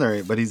white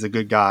Southerner, but he's a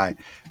good guy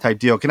type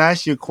deal. Can I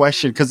ask you a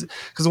question? Because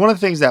one of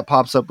the things that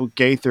pops up with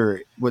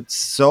Gaither, what's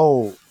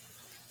so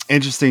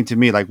interesting to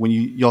me, like when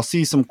you'll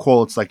see some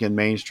quotes like in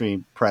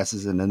mainstream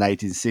presses in the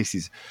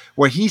 1960s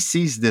where he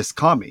sees this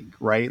coming,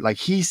 right? Like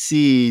he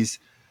sees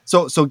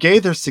so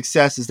Gaither's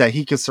success is that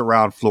he can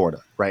surround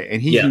Florida, right?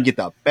 And he Yeah. can get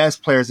the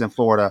best players in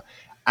Florida.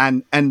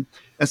 And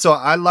so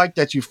I like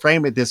that you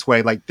frame it this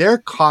way, like they're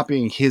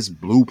copying his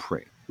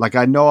blueprint. Like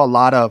I know a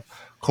lot of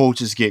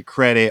coaches get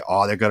credit,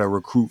 oh, they're gonna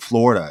recruit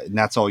Florida, and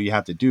that's all you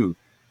have to do.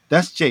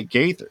 That's Jake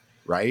Gaither,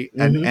 right?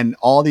 Hmm. And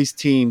all these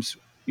teams,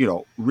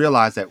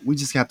 realize that we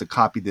just have to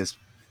copy this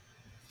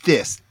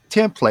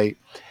template,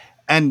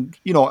 and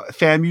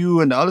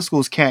FAMU and the other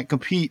schools can't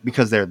compete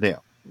because they're them,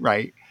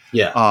 right?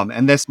 Yeah.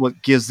 And that's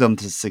what gives them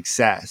the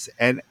success.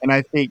 And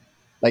I think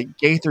like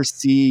Gaither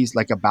sees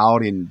like a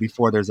Bowden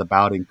before there's a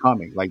Bowden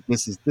coming. Like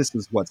this is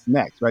what's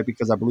next, right?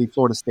 Because I believe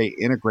Florida State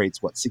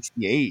integrates what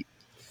 68,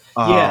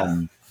 Yeah.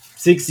 um,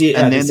 60, I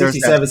and think then there's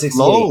that 67, 68.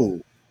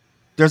 flow,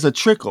 there's a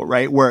trickle,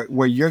 right? Where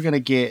you're gonna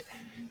get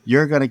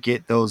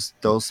those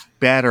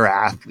better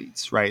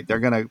athletes, right? They're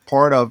gonna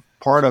part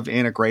of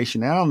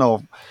integration. And I don't know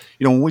if,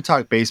 when we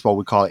talk baseball,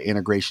 we call it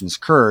integration's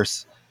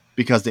curse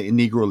because the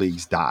Negro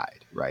Leagues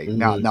died, right?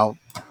 Now Hmm. now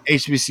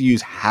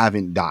HBCUs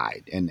haven't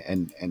died, and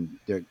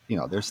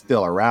they're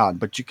still around,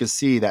 but you can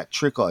see that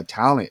trickle of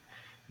talent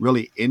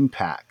really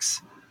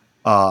impacts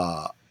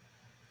uh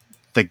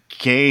the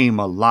game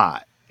a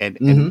lot, and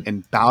and Hmm.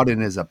 and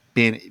Bowden is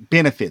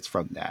benefits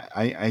from that.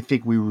 I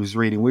think we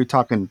were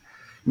talking.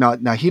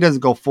 Now he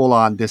doesn't go full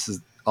on. This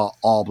is a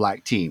all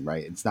black team,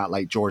 right? It's not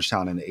like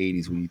Georgetown in the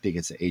 '80s when you think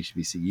it's an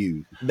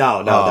HBCU.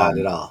 No, no, not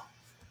at Um, all.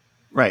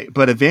 Right.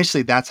 But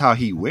eventually that's how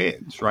he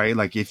wins, right?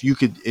 Like if you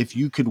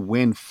could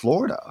win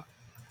Florida,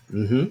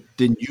 Mm-hmm.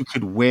 then you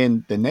could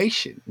win the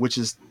nation, which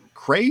is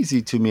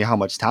crazy to me how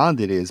much talent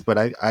it is. But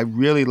I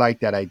really like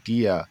that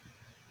idea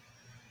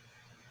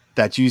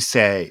that you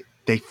say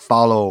they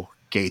follow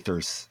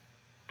Gaither's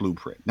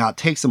blueprint. Now it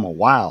takes them a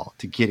while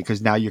to get it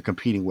because now you're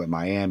competing with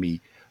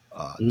Miami.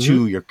 Mm-hmm.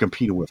 Two, you're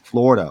competing with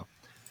Florida.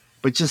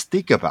 But just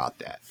think about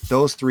that.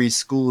 Those three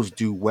schools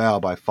do well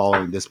by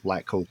following this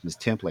black coach's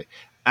template.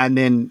 And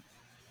then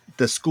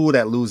the school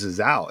that loses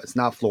out, it's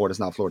not Florida, it's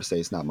not Florida State,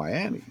 it's not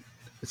Miami.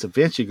 It's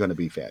eventually going to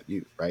be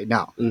FAMU, right?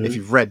 Now, if Mm-hmm.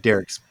 you've read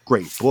Derek's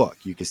great book,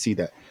 you can see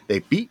that they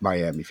beat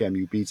Miami.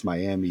 FAMU beats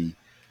Miami,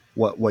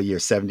 what year?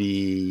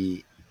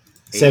 78?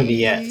 70,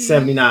 yeah,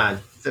 79.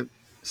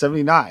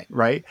 79,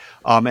 right?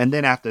 And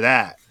then after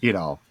that,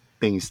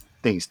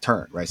 things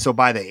turn, right? So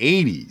by the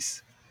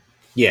 80s,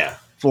 Yeah.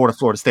 Florida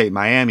State,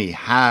 Miami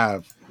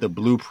have the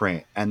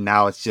blueprint, and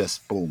now it's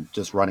just boom,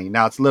 just running.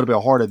 Now it's a little bit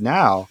harder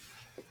now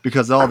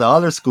because all the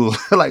other schools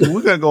are like,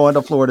 we're gonna go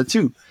into Florida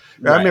too.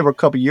 I Right. remember a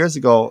couple years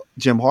ago,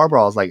 Jim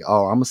Harbaugh was like,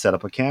 "Oh, I'm gonna set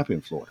up a camp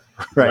in Florida,"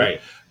 right?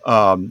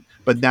 Right.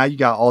 But now you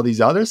got all these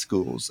other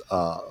schools,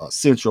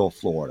 Central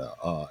Florida,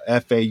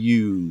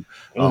 FAU,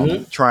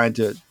 Mm-hmm. try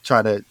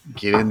to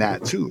get in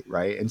that too,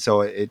 right? And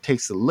so it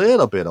takes a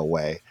little bit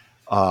away,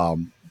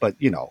 but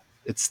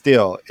it's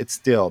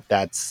still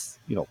that's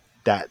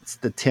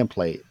the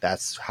template.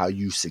 That's how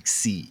you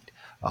succeed.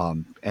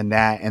 And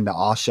the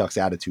all shucks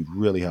attitude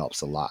really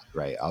helps a lot,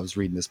 right? I was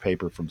reading this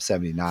paper from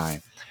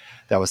 '79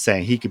 that was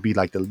saying he could be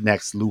like the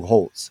next Lou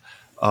Holtz,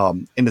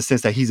 in the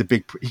sense that he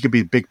could be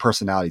a big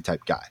personality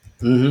type guy.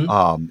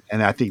 Mm-hmm.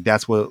 And I think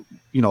that's what,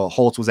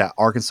 Holtz was at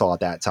Arkansas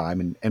at that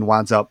time and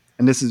winds up,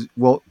 and this is,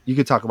 well, you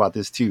could talk about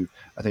this too.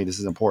 I think this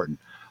is important.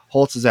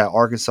 Holtz is at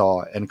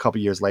Arkansas and a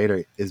couple years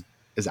later is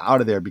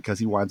out of there because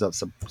he winds up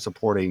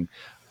supporting,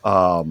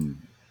 unknown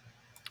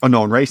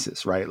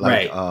racists, right?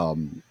 Like,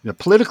 Right.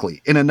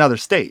 politically in another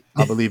state,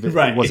 I believe it was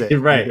Right. it.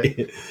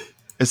 Right.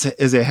 Is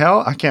it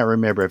Hell? I can't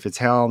remember if it's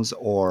Helms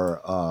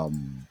or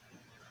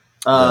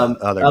the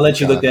other I'll let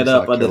you look guy from that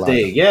up South on the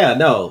Carolina. thing. Yeah,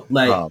 no,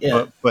 like,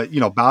 yeah. But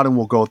Bowden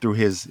will go through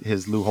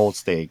his Lou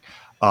Holtz thing,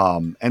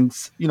 and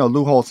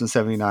Lou Holtz in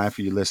 '79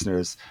 for you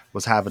listeners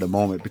was having a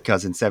moment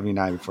because in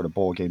 '79 before the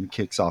bowl game he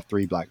kicks off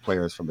 3 black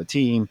players from the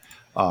team.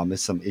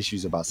 There's some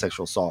issues about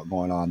sexual assault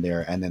going on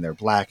there, and then they're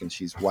black and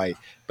she's white.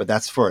 But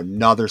that's for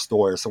another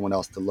story or someone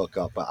else to look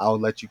up. But I'll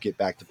let you get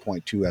back to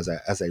point 2 as I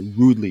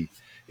rudely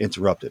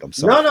interrupted. I'm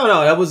No, sorry. no,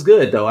 no. That was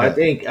good though. Yeah. I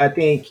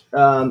think,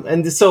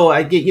 and so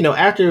I get,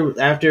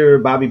 after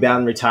Bobby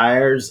Bowden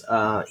retires,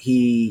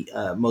 he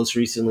most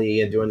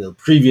recently and during the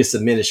previous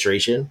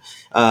administration,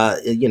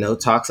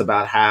 talks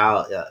about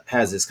how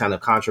has this kind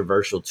of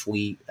controversial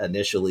tweet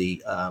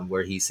initially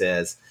where he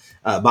says,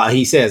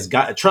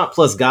 God, Trump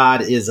plus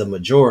God is a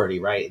majority,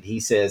 right? And he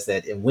says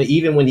that, and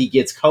even when he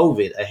gets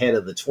COVID ahead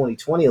of the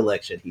 2020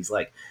 election, he's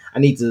like, I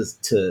need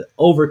to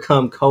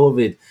overcome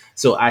COVID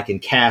so I can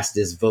cast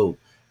this vote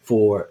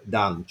for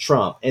Donald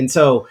Trump. And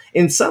so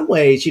in some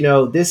ways,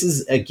 this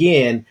is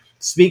again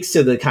speaks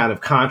to the kind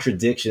of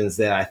contradictions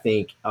that I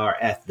think are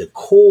at the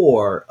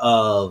core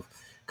of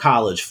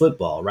college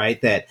football,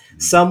 right? That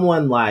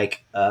someone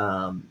like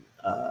Bobby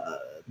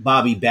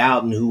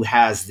Bowden, who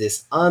has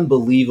this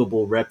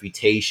unbelievable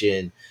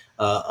reputation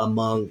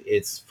among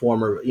his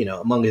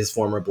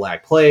former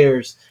black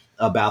players,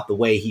 about the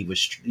way he was,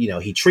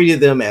 he treated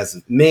them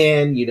as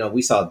men.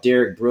 We saw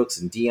Derek Brooks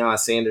and Deion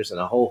Sanders and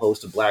a whole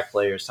host of black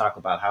players talk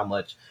about how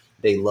much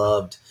they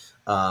loved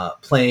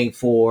playing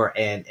for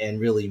and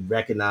really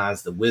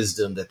recognized the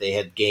wisdom that they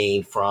had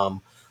gained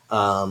from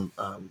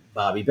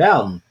Bobby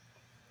Bowden.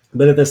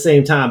 But at the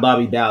same time,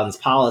 Bobby Bowden's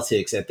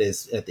politics at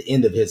the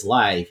end of his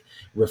life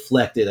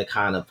reflected a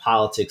kind of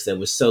politics that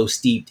was so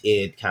steeped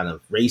in kind of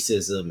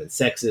racism and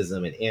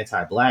sexism and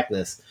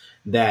anti-blackness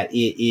that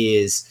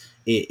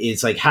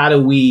it's like, how do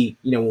we,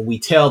 when we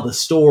tell the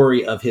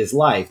story of his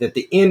life, at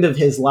the end of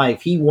his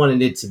life, he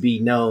wanted it to be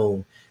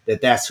known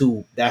that that's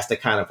the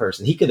kind of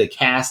person he could have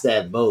cast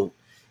that vote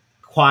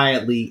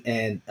quietly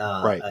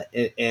Right.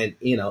 and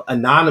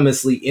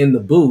anonymously in the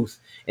booth,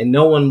 and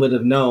no one would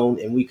have known,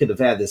 and we could have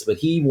had this. But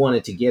he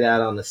wanted to get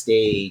out on the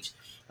stage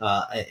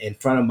in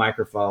front of a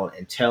microphone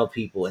and tell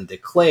people and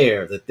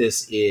declare that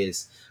this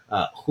is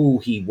who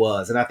he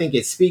was. And I think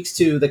it speaks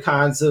to the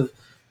kinds of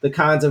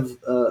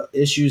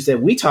issues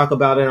that we talk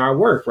about in our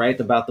work, right?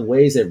 About the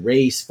ways that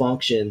race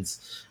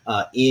functions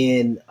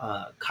in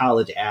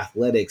college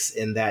athletics,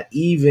 and that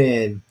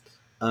even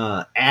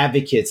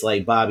advocates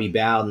like Bobby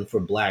Bowden for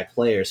black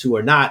players who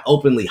are not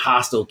openly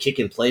hostile,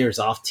 kicking players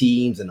off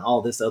teams and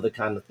all this other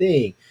kind of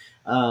thing.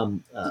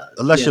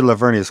 Unless you're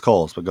Lavernius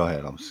Coles, but go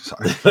ahead. I'm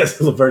sorry.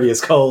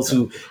 Lavernius Coles,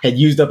 who had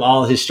used up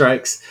all his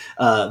strikes.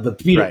 But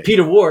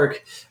Peter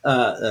Warwick,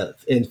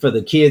 and for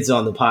the kids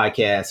on the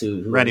podcast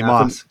who Randy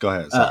Moss, go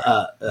ahead.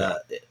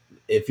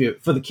 If you're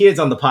for the kids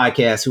on the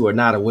podcast who are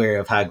not aware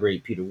of how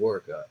great Peter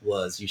Warwick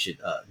was, you should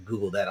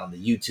Google that on the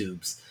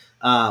YouTubes.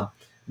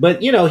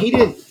 but he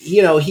didn't.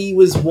 He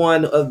was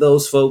one of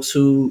those folks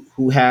who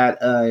had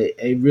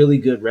a really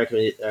good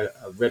a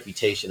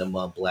reputation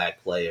among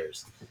black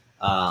players,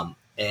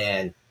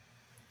 and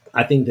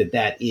I think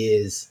that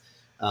is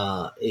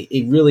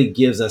it really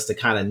gives us the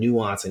kind of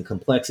nuance and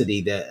complexity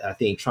that I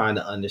think trying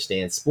to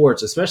understand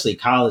sports, especially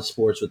college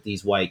sports with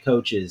these white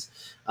coaches,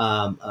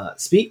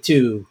 speak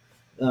to.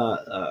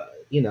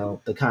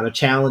 The kind of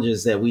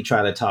challenges that we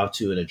try to talk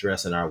to and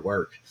address in our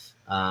work,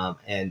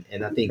 and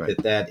I think Right.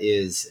 that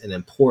is an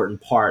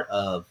important part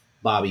of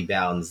Bobby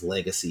Bowden's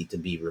legacy to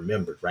be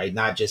remembered. Right,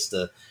 not just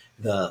the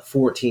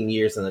 14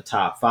 years in the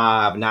top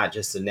five, not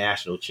just the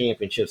national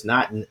championships,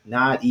 not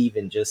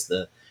even just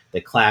the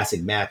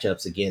classic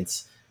matchups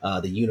against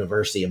the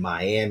University of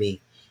Miami.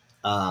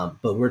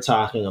 But we're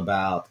talking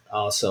about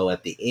also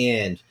at the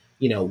end,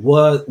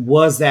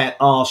 was that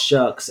all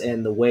shucks,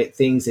 and the way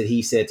things that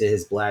he said to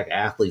his black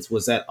athletes,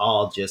 was that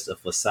all just a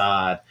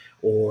facade,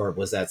 or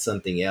was that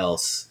something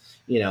else?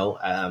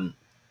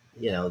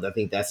 I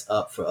think that's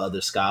up for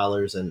other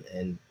scholars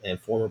and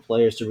former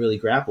players to really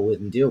grapple with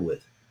and deal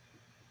with.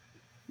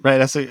 Right.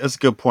 That's a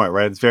good point.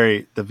 Right. It's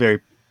very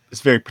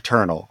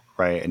paternal.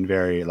 Right. And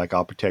very like,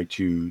 I'll protect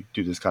you,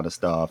 do this kind of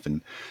stuff,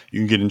 and you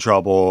can get in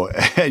trouble.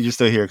 And you're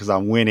still here because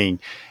I'm winning,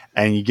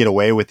 and you get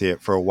away with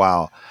it for a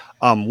while.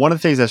 One of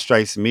the things that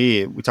strikes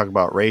me, we talk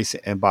about race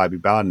and Bobby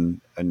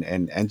Bowden,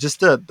 and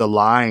just the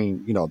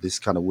line, these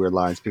kind of weird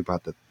lines people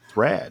have to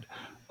thread.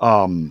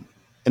 Um,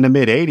 in the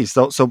mid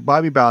 '80s, so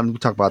Bobby Bowden, we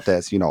talk about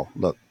this.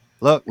 Look,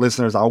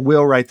 listeners, I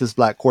will write this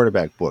black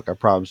quarterback book. I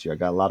promise you. I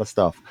got a lot of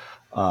stuff,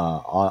 a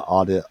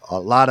lot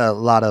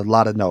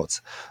of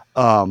notes.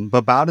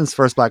 But Bowden's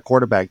first black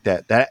quarterback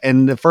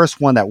and the first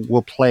one that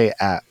will play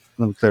at,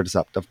 let me clear this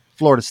up, the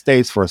Florida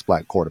State's first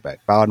black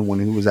quarterback. Bowden, when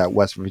he was at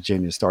West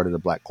Virginia, started a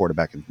black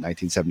quarterback in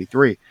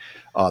 1973,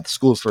 the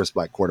school's first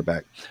black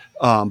quarterback.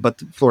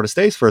 But Florida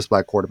State's first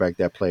black quarterback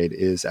that played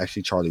is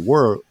actually Charlie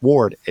Ward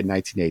in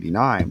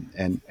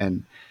 1989.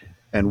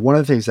 And one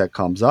of the things that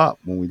comes up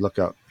when we look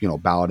up,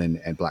 Bowden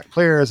and black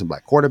players and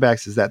black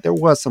quarterbacks is that there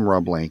was some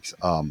rumblings.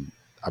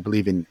 I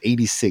believe in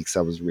 '86,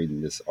 I was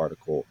reading this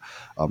article.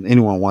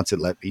 Anyone wants it,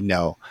 let me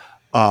know.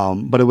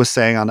 But it was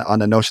saying on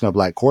the notion of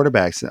black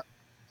quarterbacks.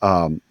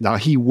 Now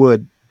he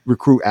would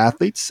recruit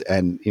athletes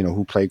and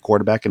who played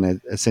quarterback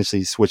and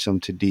essentially switch them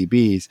to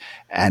DBs.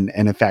 And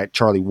in fact,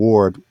 Charlie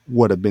Ward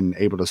would have been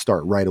able to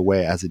start right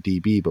away as a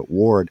DB, but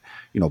Ward,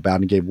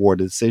 Bowden gave Ward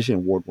the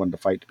decision. Ward wanted to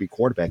fight to be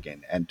quarterback,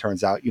 and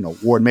turns out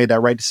Ward made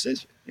that right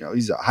decision.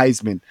 He's a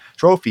Heisman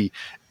Trophy,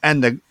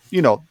 and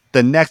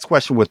the next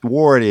question with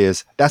Ward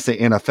is that's the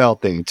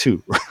NFL thing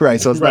too,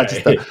 right? So it's not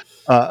just Right.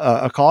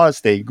 a college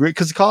thing,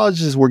 because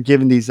colleges were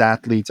giving these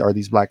athletes or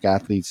these black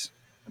athletes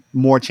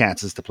more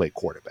chances to play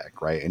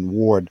quarterback, right? And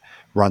Ward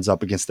runs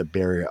up against the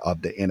barrier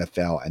of the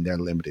NFL and their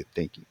limited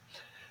thinking.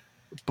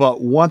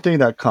 But one thing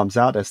that comes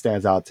out that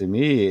stands out to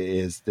me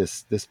is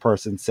this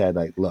person said,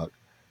 like, look,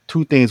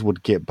 two things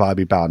would get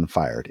Bobby Bowden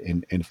fired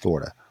in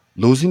Florida.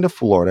 Losing to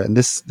Florida, and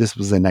this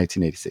was in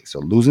 1986. So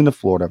losing to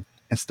Florida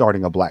and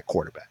starting a black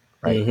quarterback,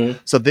 right? Mm-hmm.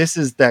 So this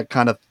is that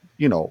kind of,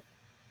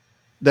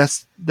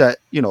 this is the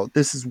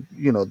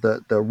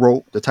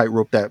rope, the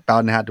tightrope that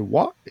Bowden had to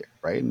walk there,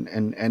 right?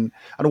 And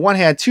on the one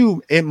hand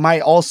too, it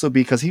might also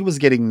be because he was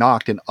getting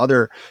knocked and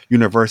other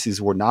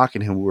universities were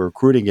knocking him, were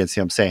recruiting against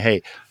him, saying,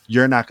 hey,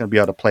 you're not going to be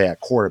able to play at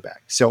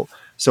quarterback. So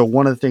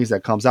one of the things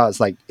that comes out is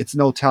like, it's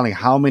no telling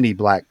how many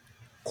black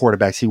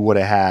quarterbacks he would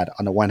have had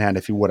on the one hand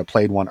if he would have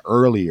played one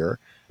earlier,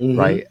 Mm-hmm.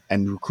 right?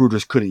 And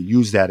recruiters couldn't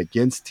use that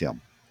against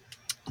him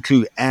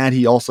too. And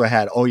he also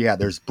had, oh yeah,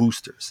 there's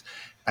boosters,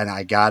 and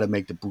I got to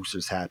make the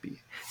boosters happy.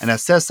 And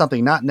that says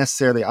something, not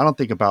necessarily, I don't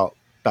think about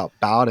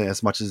Bowden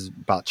as much as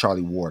about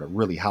Charlie Ward, or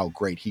really how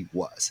great he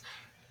was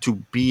to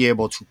be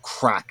able to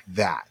crack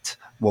that,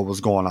 what was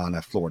going on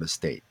at Florida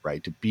State,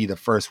 right? To be the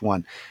first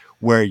one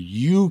where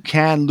you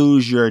can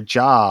lose your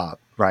job,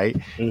 right?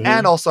 And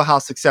Mm-hmm. also how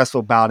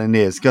successful Bowden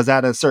is, because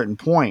at a certain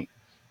point,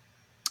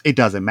 it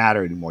doesn't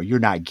matter anymore. You're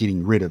not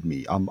getting rid of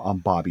me. I'm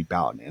Bobby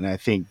Bowden, and I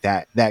think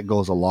that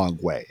goes a long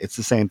way. It's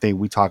the same thing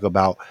we talk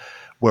about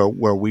where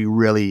we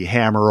really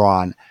hammer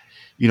on,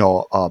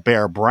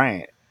 Bear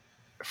Bryant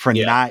for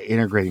Yeah. not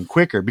integrating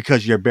quicker,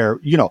 because you're Bear.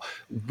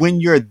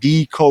 When you're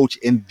the coach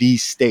in the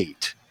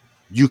state,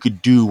 you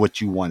could do what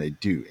you want to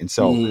do. And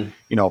so,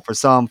 Mm-hmm. for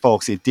some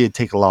folks, it did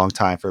take a long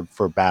time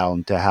for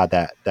Bowden to have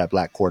that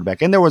black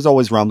quarterback. And there was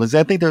always rumblings.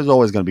 I think there's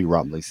always going to be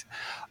rumblings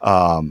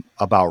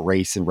about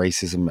race and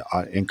racism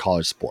in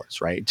college sports,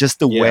 right? Just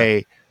the Yeah.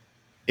 way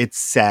it's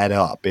set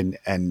up, just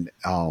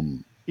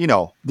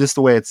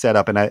the way it's set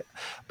up.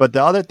 But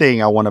the other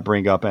thing I want to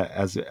bring up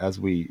as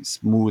we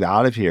smooth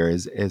out of here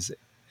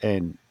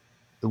and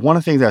one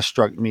of the things that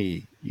struck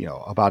me,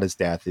 about his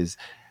death is,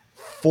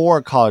 for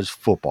a college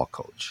football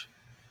coach,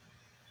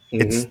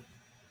 it's Mm-hmm.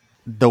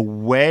 the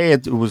way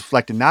it was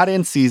reflected, not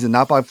in season,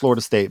 not by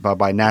Florida State, but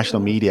by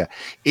national media.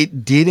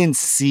 It didn't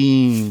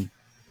seem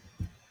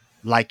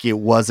like it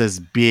was as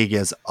big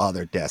as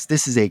other deaths.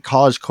 This is a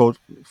college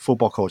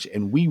football coach,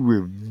 and we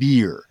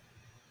revere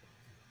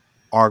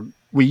our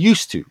we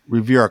used to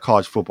revere our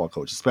college football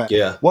coaches. But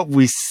Yeah. what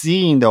we've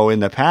seen though in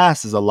the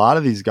past is a lot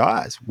of these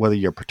guys, whether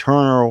you're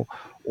paternal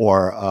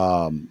or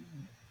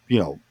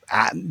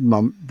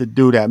the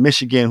dude at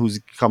Michigan who's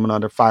coming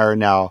under fire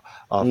now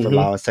for Hmm.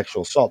 allowing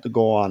sexual assault to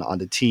go on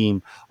the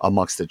team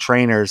amongst the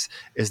trainers,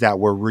 is that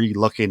we're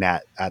re-looking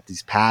at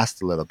these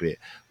past a little bit.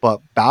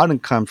 But Bowden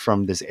comes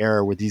from this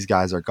era where these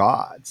guys are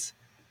gods,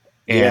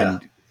 Yeah.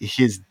 and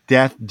his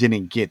death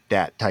didn't get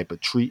that type of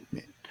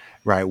treatment,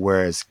 right?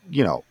 Whereas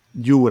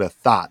you would have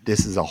thought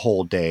this is a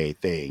whole day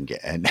thing,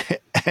 and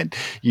and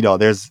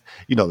there's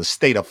the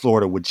state of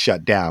Florida would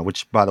shut down,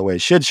 which by the way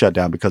should shut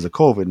down because of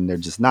COVID, and they're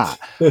just not.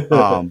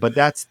 But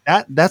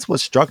that's what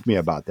struck me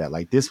about that.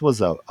 Like this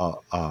was I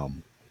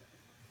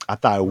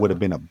thought it would have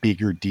been a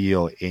bigger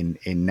deal in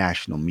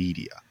national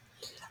media.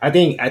 I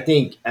think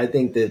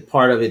that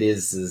part of it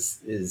is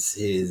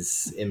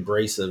his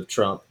embrace of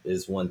Trump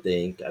is one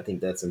thing. I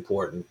think that's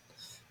important.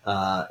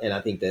 And I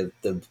think that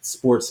the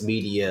sports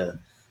media,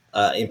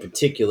 in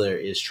particular,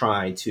 is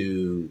trying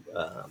to,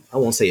 I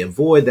won't say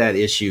avoid that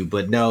issue,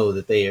 but know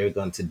that they are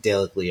going to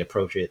delicately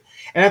approach it.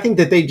 And I think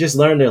that they just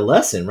learned their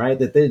lesson, right?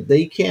 That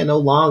they can no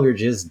longer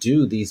just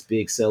do these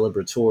big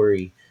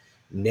celebratory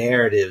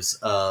narratives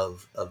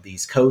of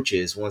these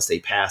coaches once they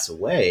pass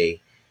away.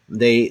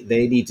 They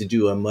need to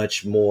do a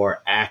much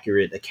more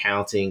accurate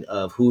accounting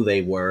of who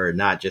they were,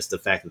 not just the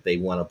fact that they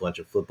won a bunch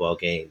of football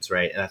games,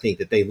 right? And I think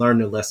that they learned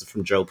their lesson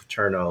from Joe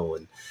Paterno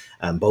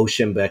and Bo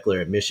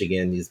Schembechler at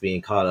Michigan is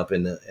being caught up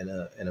in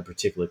a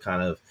particular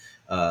kind of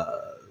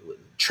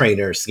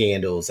trainer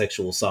scandal,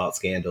 sexual assault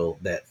scandal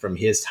that from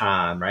his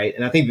time, right?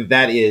 And I think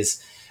that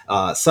is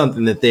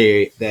something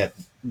that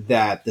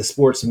the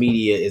sports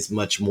media is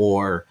much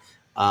more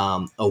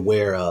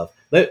aware of.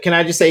 Can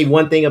I just say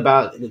one thing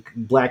about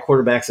black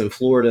quarterbacks in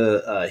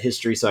Florida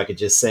history? So I could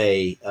just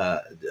say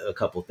a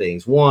couple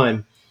things.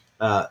 One,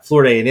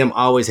 Florida A&M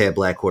always had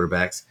black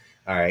quarterbacks.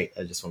 All right,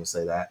 I just want to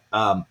say that.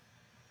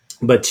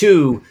 But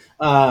two,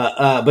 but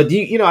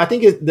I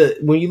think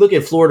when you look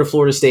at Florida,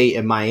 Florida State,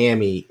 and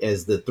Miami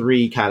as the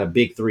three kind of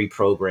big three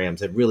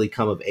programs that really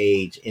come of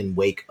age in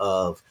wake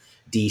of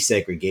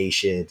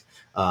desegregation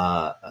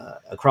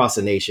across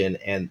the nation,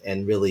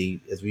 and really,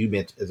 as we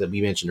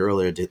mentioned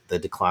earlier, the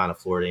decline of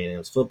Florida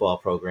A&M's football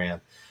program.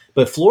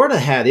 But Florida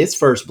had its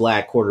first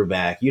black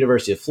quarterback,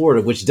 University of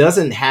Florida, which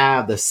doesn't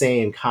have the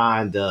same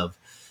kind of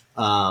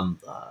um,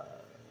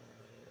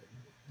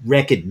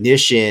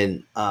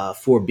 recognition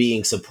for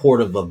being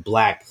supportive of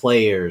black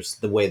players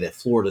the way that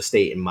Florida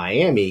State and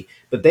Miami.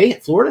 But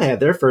Florida had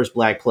their first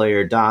black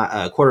player,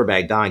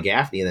 quarterback Don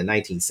Gaffney, in the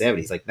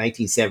 1970s, like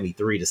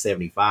 1973 to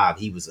 75.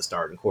 He was a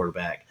starting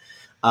quarterback.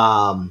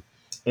 And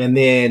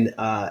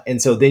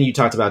so then you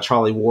talked about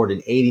Charlie Ward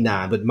in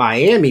 '89, but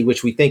Miami,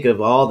 which we think of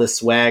all the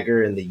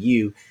swagger and the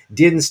U,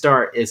 didn't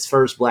start its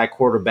first black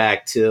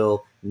quarterback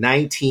till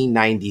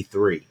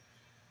 1993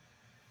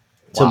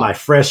 to my Wow, who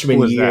freshman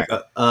was year.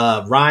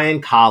 that?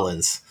 Ryan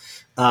Collins.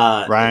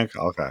 Uh, Ryan?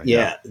 Okay,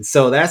 yeah. yeah.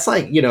 So that's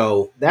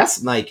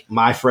like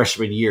my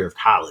freshman year of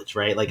college,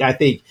 right? Like I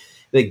think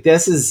like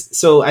this is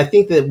so I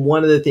think that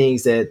one of the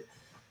things that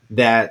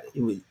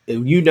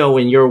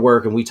in your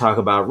work and we talk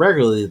about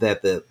regularly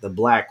that the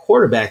black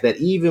quarterback, that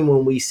even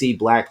when we see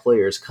black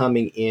players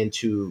coming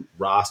into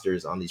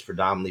rosters on these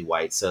predominantly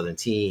white Southern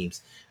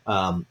teams,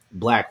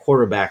 black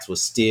quarterbacks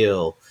was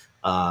still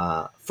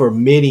for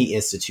many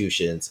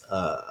institutions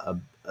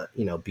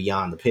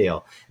beyond the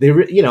pale.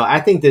 I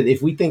think that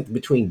if we think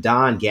between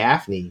Don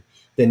Gaffney,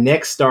 the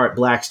next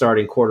black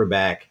starting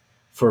quarterback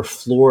for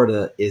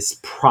Florida is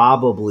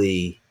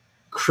probably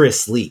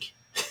Chris Leak,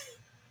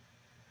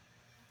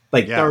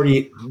 like Yeah.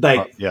 30,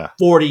 like Yeah.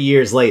 40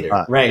 years later,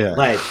 right? Yeah.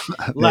 Like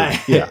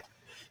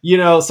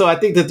Yeah. so I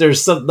think that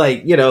there's some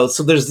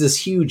so there's this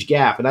huge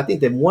gap. And I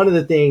think that one of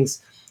the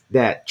things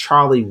that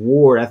Charlie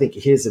Ward, I think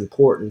his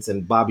importance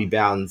and Bobby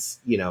Bowden's,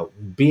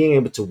 being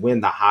able to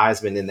win the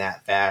Heisman in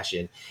that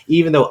fashion,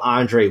 even though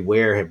Andre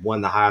Ware had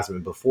won the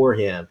Heisman before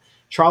him,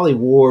 Charlie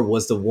Ward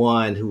was the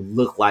one who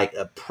looked like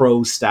a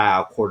pro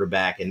style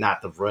quarterback and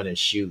not the run and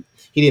shoot.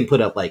 He didn't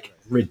put up like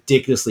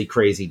ridiculously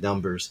crazy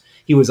numbers.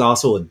 He was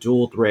also a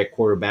dual threat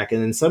quarterback.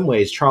 And in some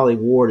ways, Charlie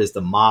Ward is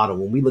the model.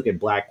 When we look at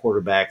black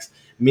quarterbacks,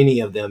 many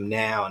of them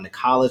now in the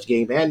college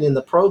game and in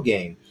the pro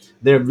game,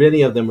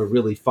 many of them are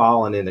really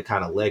falling in the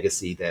kind of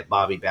legacy that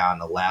Bobby Bowden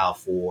allowed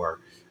for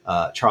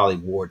Charlie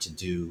Ward to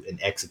do and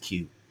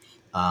execute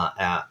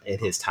in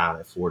his time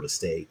at Florida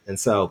State. And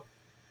so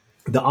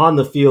the on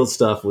the field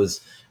stuff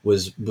was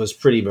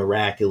pretty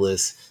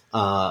miraculous.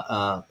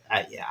 I'm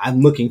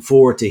looking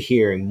forward to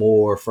hearing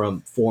more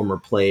from former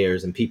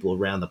players and people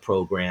around the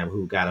program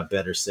who got a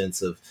better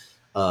sense of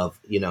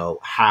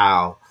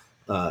how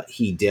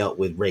he dealt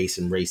with race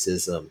and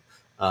racism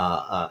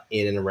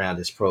in and around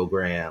his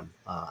program.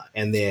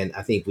 And then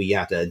I think we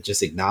have to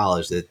just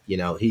acknowledge that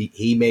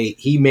he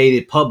made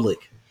it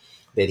public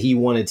that he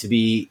wanted to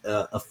be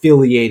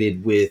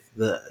affiliated with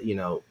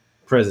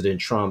President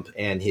Trump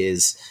and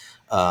his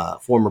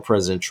former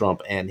President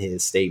Trump and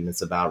his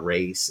statements about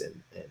race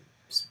and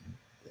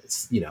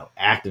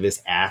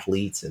activist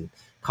athletes and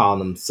calling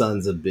them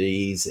sons of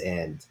bees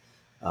and,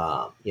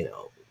 you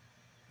know,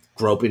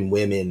 groping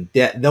women,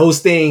 that those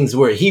things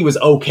where he was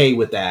okay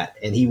with that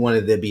and he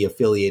wanted to be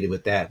affiliated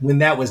with that when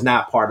that was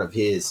not part of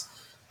his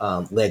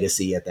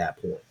legacy at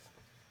that point.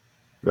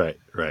 Right.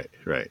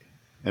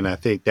 And I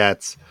think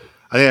that's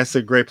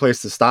a great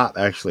place to stop.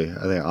 Actually,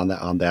 I think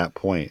on that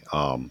point.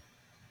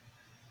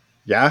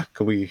 Yeah,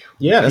 can we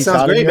Yeah, that peace sounds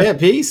out of great, here? man.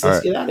 Peace. All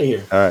Let's right, get out of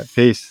here. all right,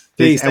 peace,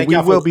 Peace. and Thank we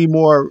y'all for. will be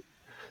more.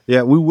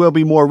 Yeah, we will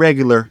be more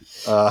regular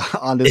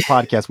on this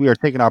podcast. We are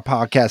taking our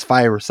podcast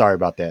fire. Sorry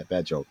about that,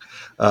 bad joke.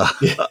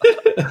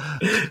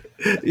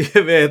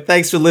 Yeah, man.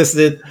 Thanks for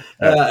listening.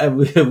 All right,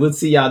 And we'll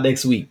see y'all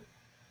next week.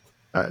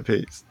 all right,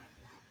 peace.